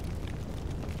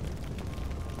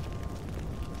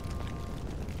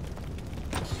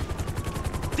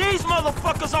 These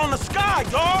motherfuckers on the sky,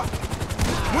 dawg.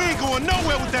 We ain't going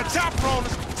nowhere with that chopper on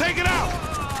us. Take it out.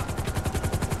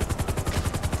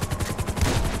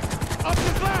 Up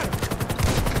this ladder.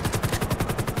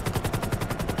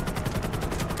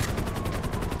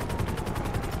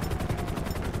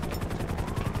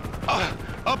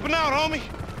 Up and out, homie.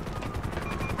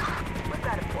 We've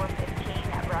got a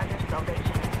 415 at Rogers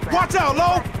Salvation. Watch out,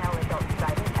 Lo.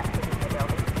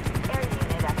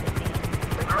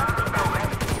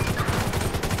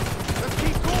 Let's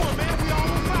keep going, man. We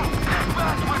almost out.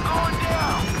 We're going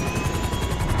down.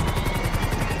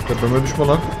 Tepeme düşme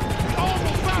lan. We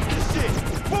almost out this shit.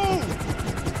 Boom.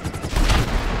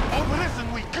 Over this and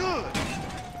we good.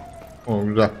 Oh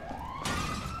güzel.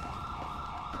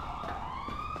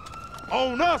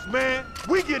 On us, man.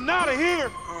 We getting out of here.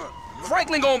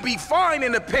 Franklin gonna be fine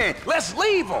in the pen. Let's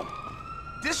leave him.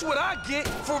 This what I get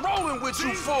for rolling with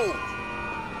you fools.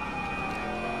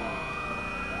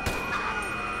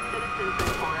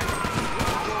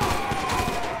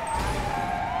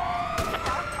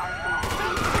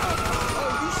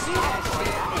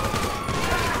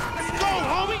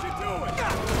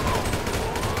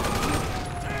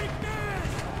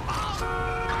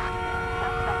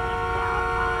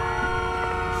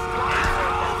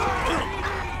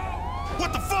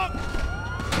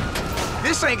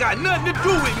 This ain't got nothing to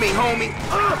do with me, homie.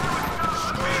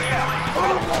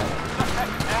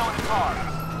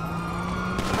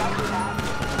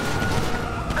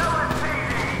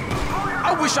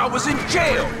 I wish I was in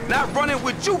jail, not running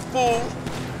with you fools.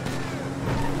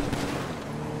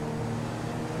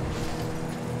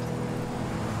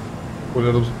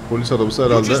 Polis arabası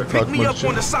herhalde You just pick me kaçmak up için.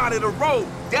 on the side of the road.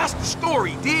 That's the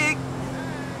story, dig?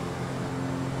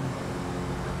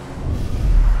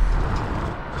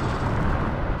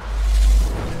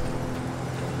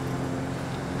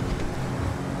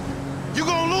 You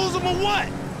gonna lose them or what?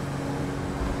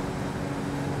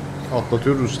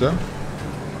 Atlatıyoruz işte.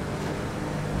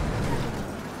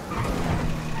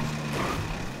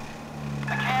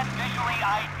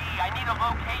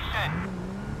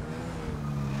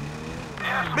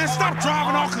 Man, stop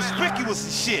driving all conspicuous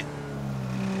and shit.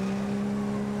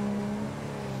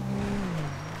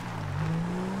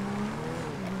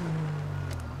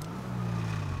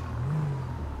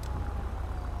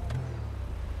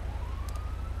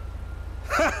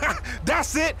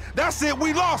 That's it. That's it.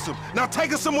 We lost him. Now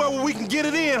take us somewhere where we can get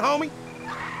it in, homie.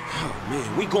 Oh,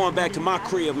 man, we going back to my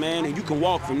crib, man, and you can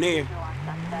walk from there.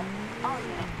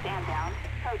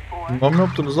 Bundan mı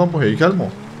yaptınız lan, bu heykel mi o?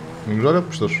 Ne güzel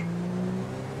yapmışlar.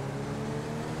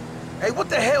 Hey, what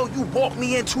the hell you walked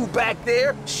me into back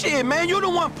there? Shit, man, you the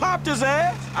one popped his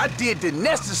ass. I did the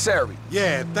necessary.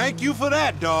 Yeah, thank you for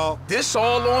that, dawg. This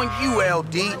all on you,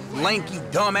 LD, lanky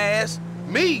dumbass.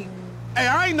 Me? Hey,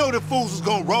 I ain't know the fools was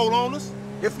gonna roll on us.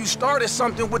 If you started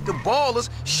something with the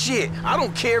ballers, shit, I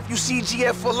don't care if you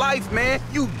CGF for life, man.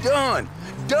 You done.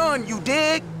 Done, you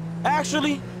dig?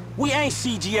 Actually, we ain't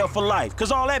CGL for life,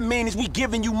 cause all that means is we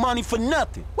giving you money for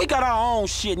nothing. We got our own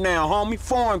shit now, homie.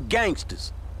 Foreign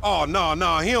gangsters. Oh,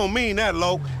 no, he don't mean that,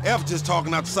 Lo. F just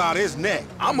talking out the side of his neck.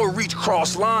 I'ma reach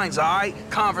cross lines, alright?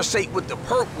 Conversate with the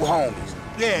purple homies.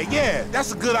 Yeah,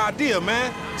 that's a good idea,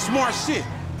 man. Smart shit.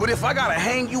 But if I gotta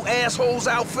hang you assholes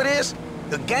out for this,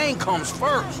 the gang comes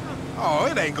first. Oh,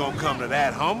 it ain't gonna come to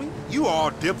that, homie. You all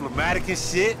diplomatic and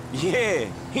shit. Yeah,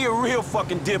 he a real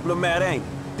fucking diplomat, ain't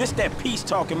he? This that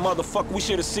peace-talking motherfucker we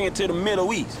should have sent to the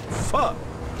Middle East. Fuck.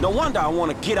 No wonder I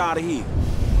want to get out of here.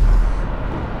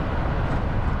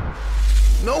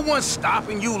 No one's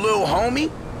stopping you, little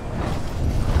homie.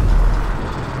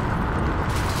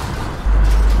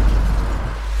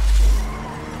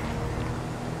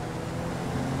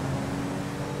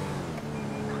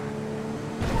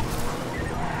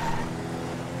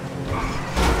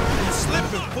 You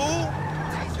slipping, fool.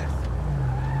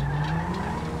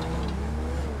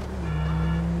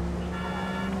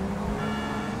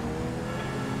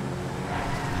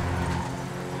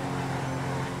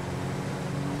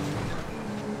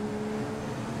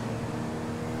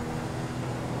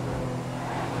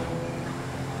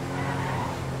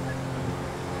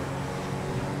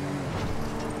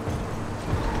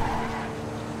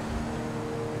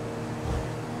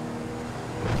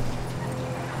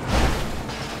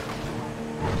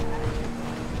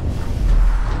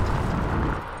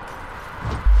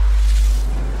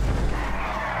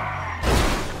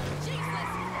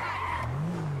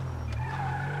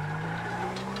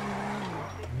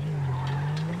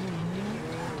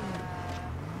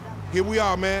 Here we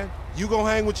are, man. You gonna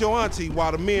hang with your auntie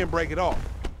while the men break it off.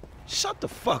 Shut the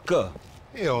fuck up.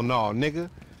 Hell no, nigga.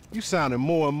 You sounding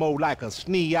more and more like a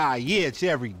snee-eye itch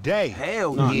every day.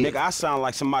 Hell no, nigga, I sound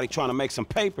like somebody trying to make some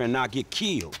paper and not get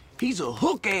killed. He's a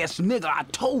hook-ass nigga, I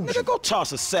told you. Nigga, go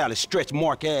toss a salad, stretch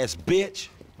mark-ass bitch.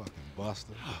 Fucking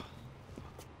buster.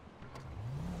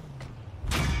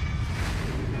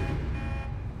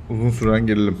 Uzun süren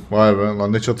gerilim. Vay be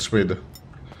lan, ne çatışmaydı.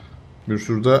 Bir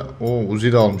sürü de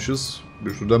Uzi de almışız.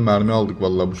 Bir sürü de mermi aldık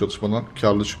vallahi bu çatışmadan.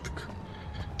 Karlı çıktık.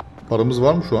 Paramız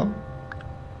var mı şu an?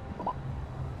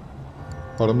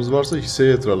 Paramız varsa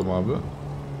hisseye yatıralım abi.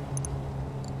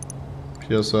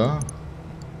 Piyasa.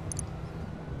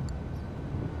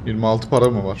 26 para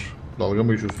mı var? Dalga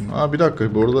mı geçiyorsun? Ha bir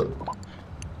dakika, bu arada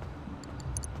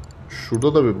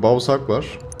şurada da bir bavsak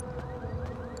var.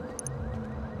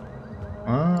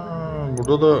 Ha,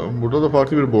 burada da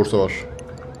farklı bir borsa var.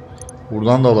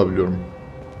 Buradan da alabiliyorum.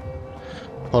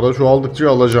 Para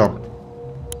çoğaldıkça alacağım.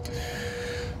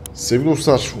 Sevgili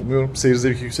dostlar, umuyorum seyir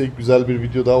zevki yüksek güzel bir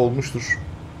video daha olmuştur.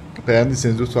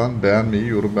 Beğendiyseniz lütfen beğenmeyi,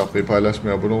 yorum yapmayı,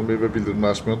 paylaşmayı, abone olmayı ve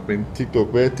bildirimleri açmayı unutmayın.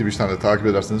 TikTok ve Twitch'ten de takip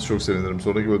ederseniz çok sevinirim.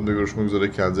 Sonraki bölümde görüşmek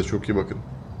üzere. Kendinize çok iyi bakın.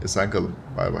 Esen kalın.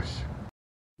 Bay bay.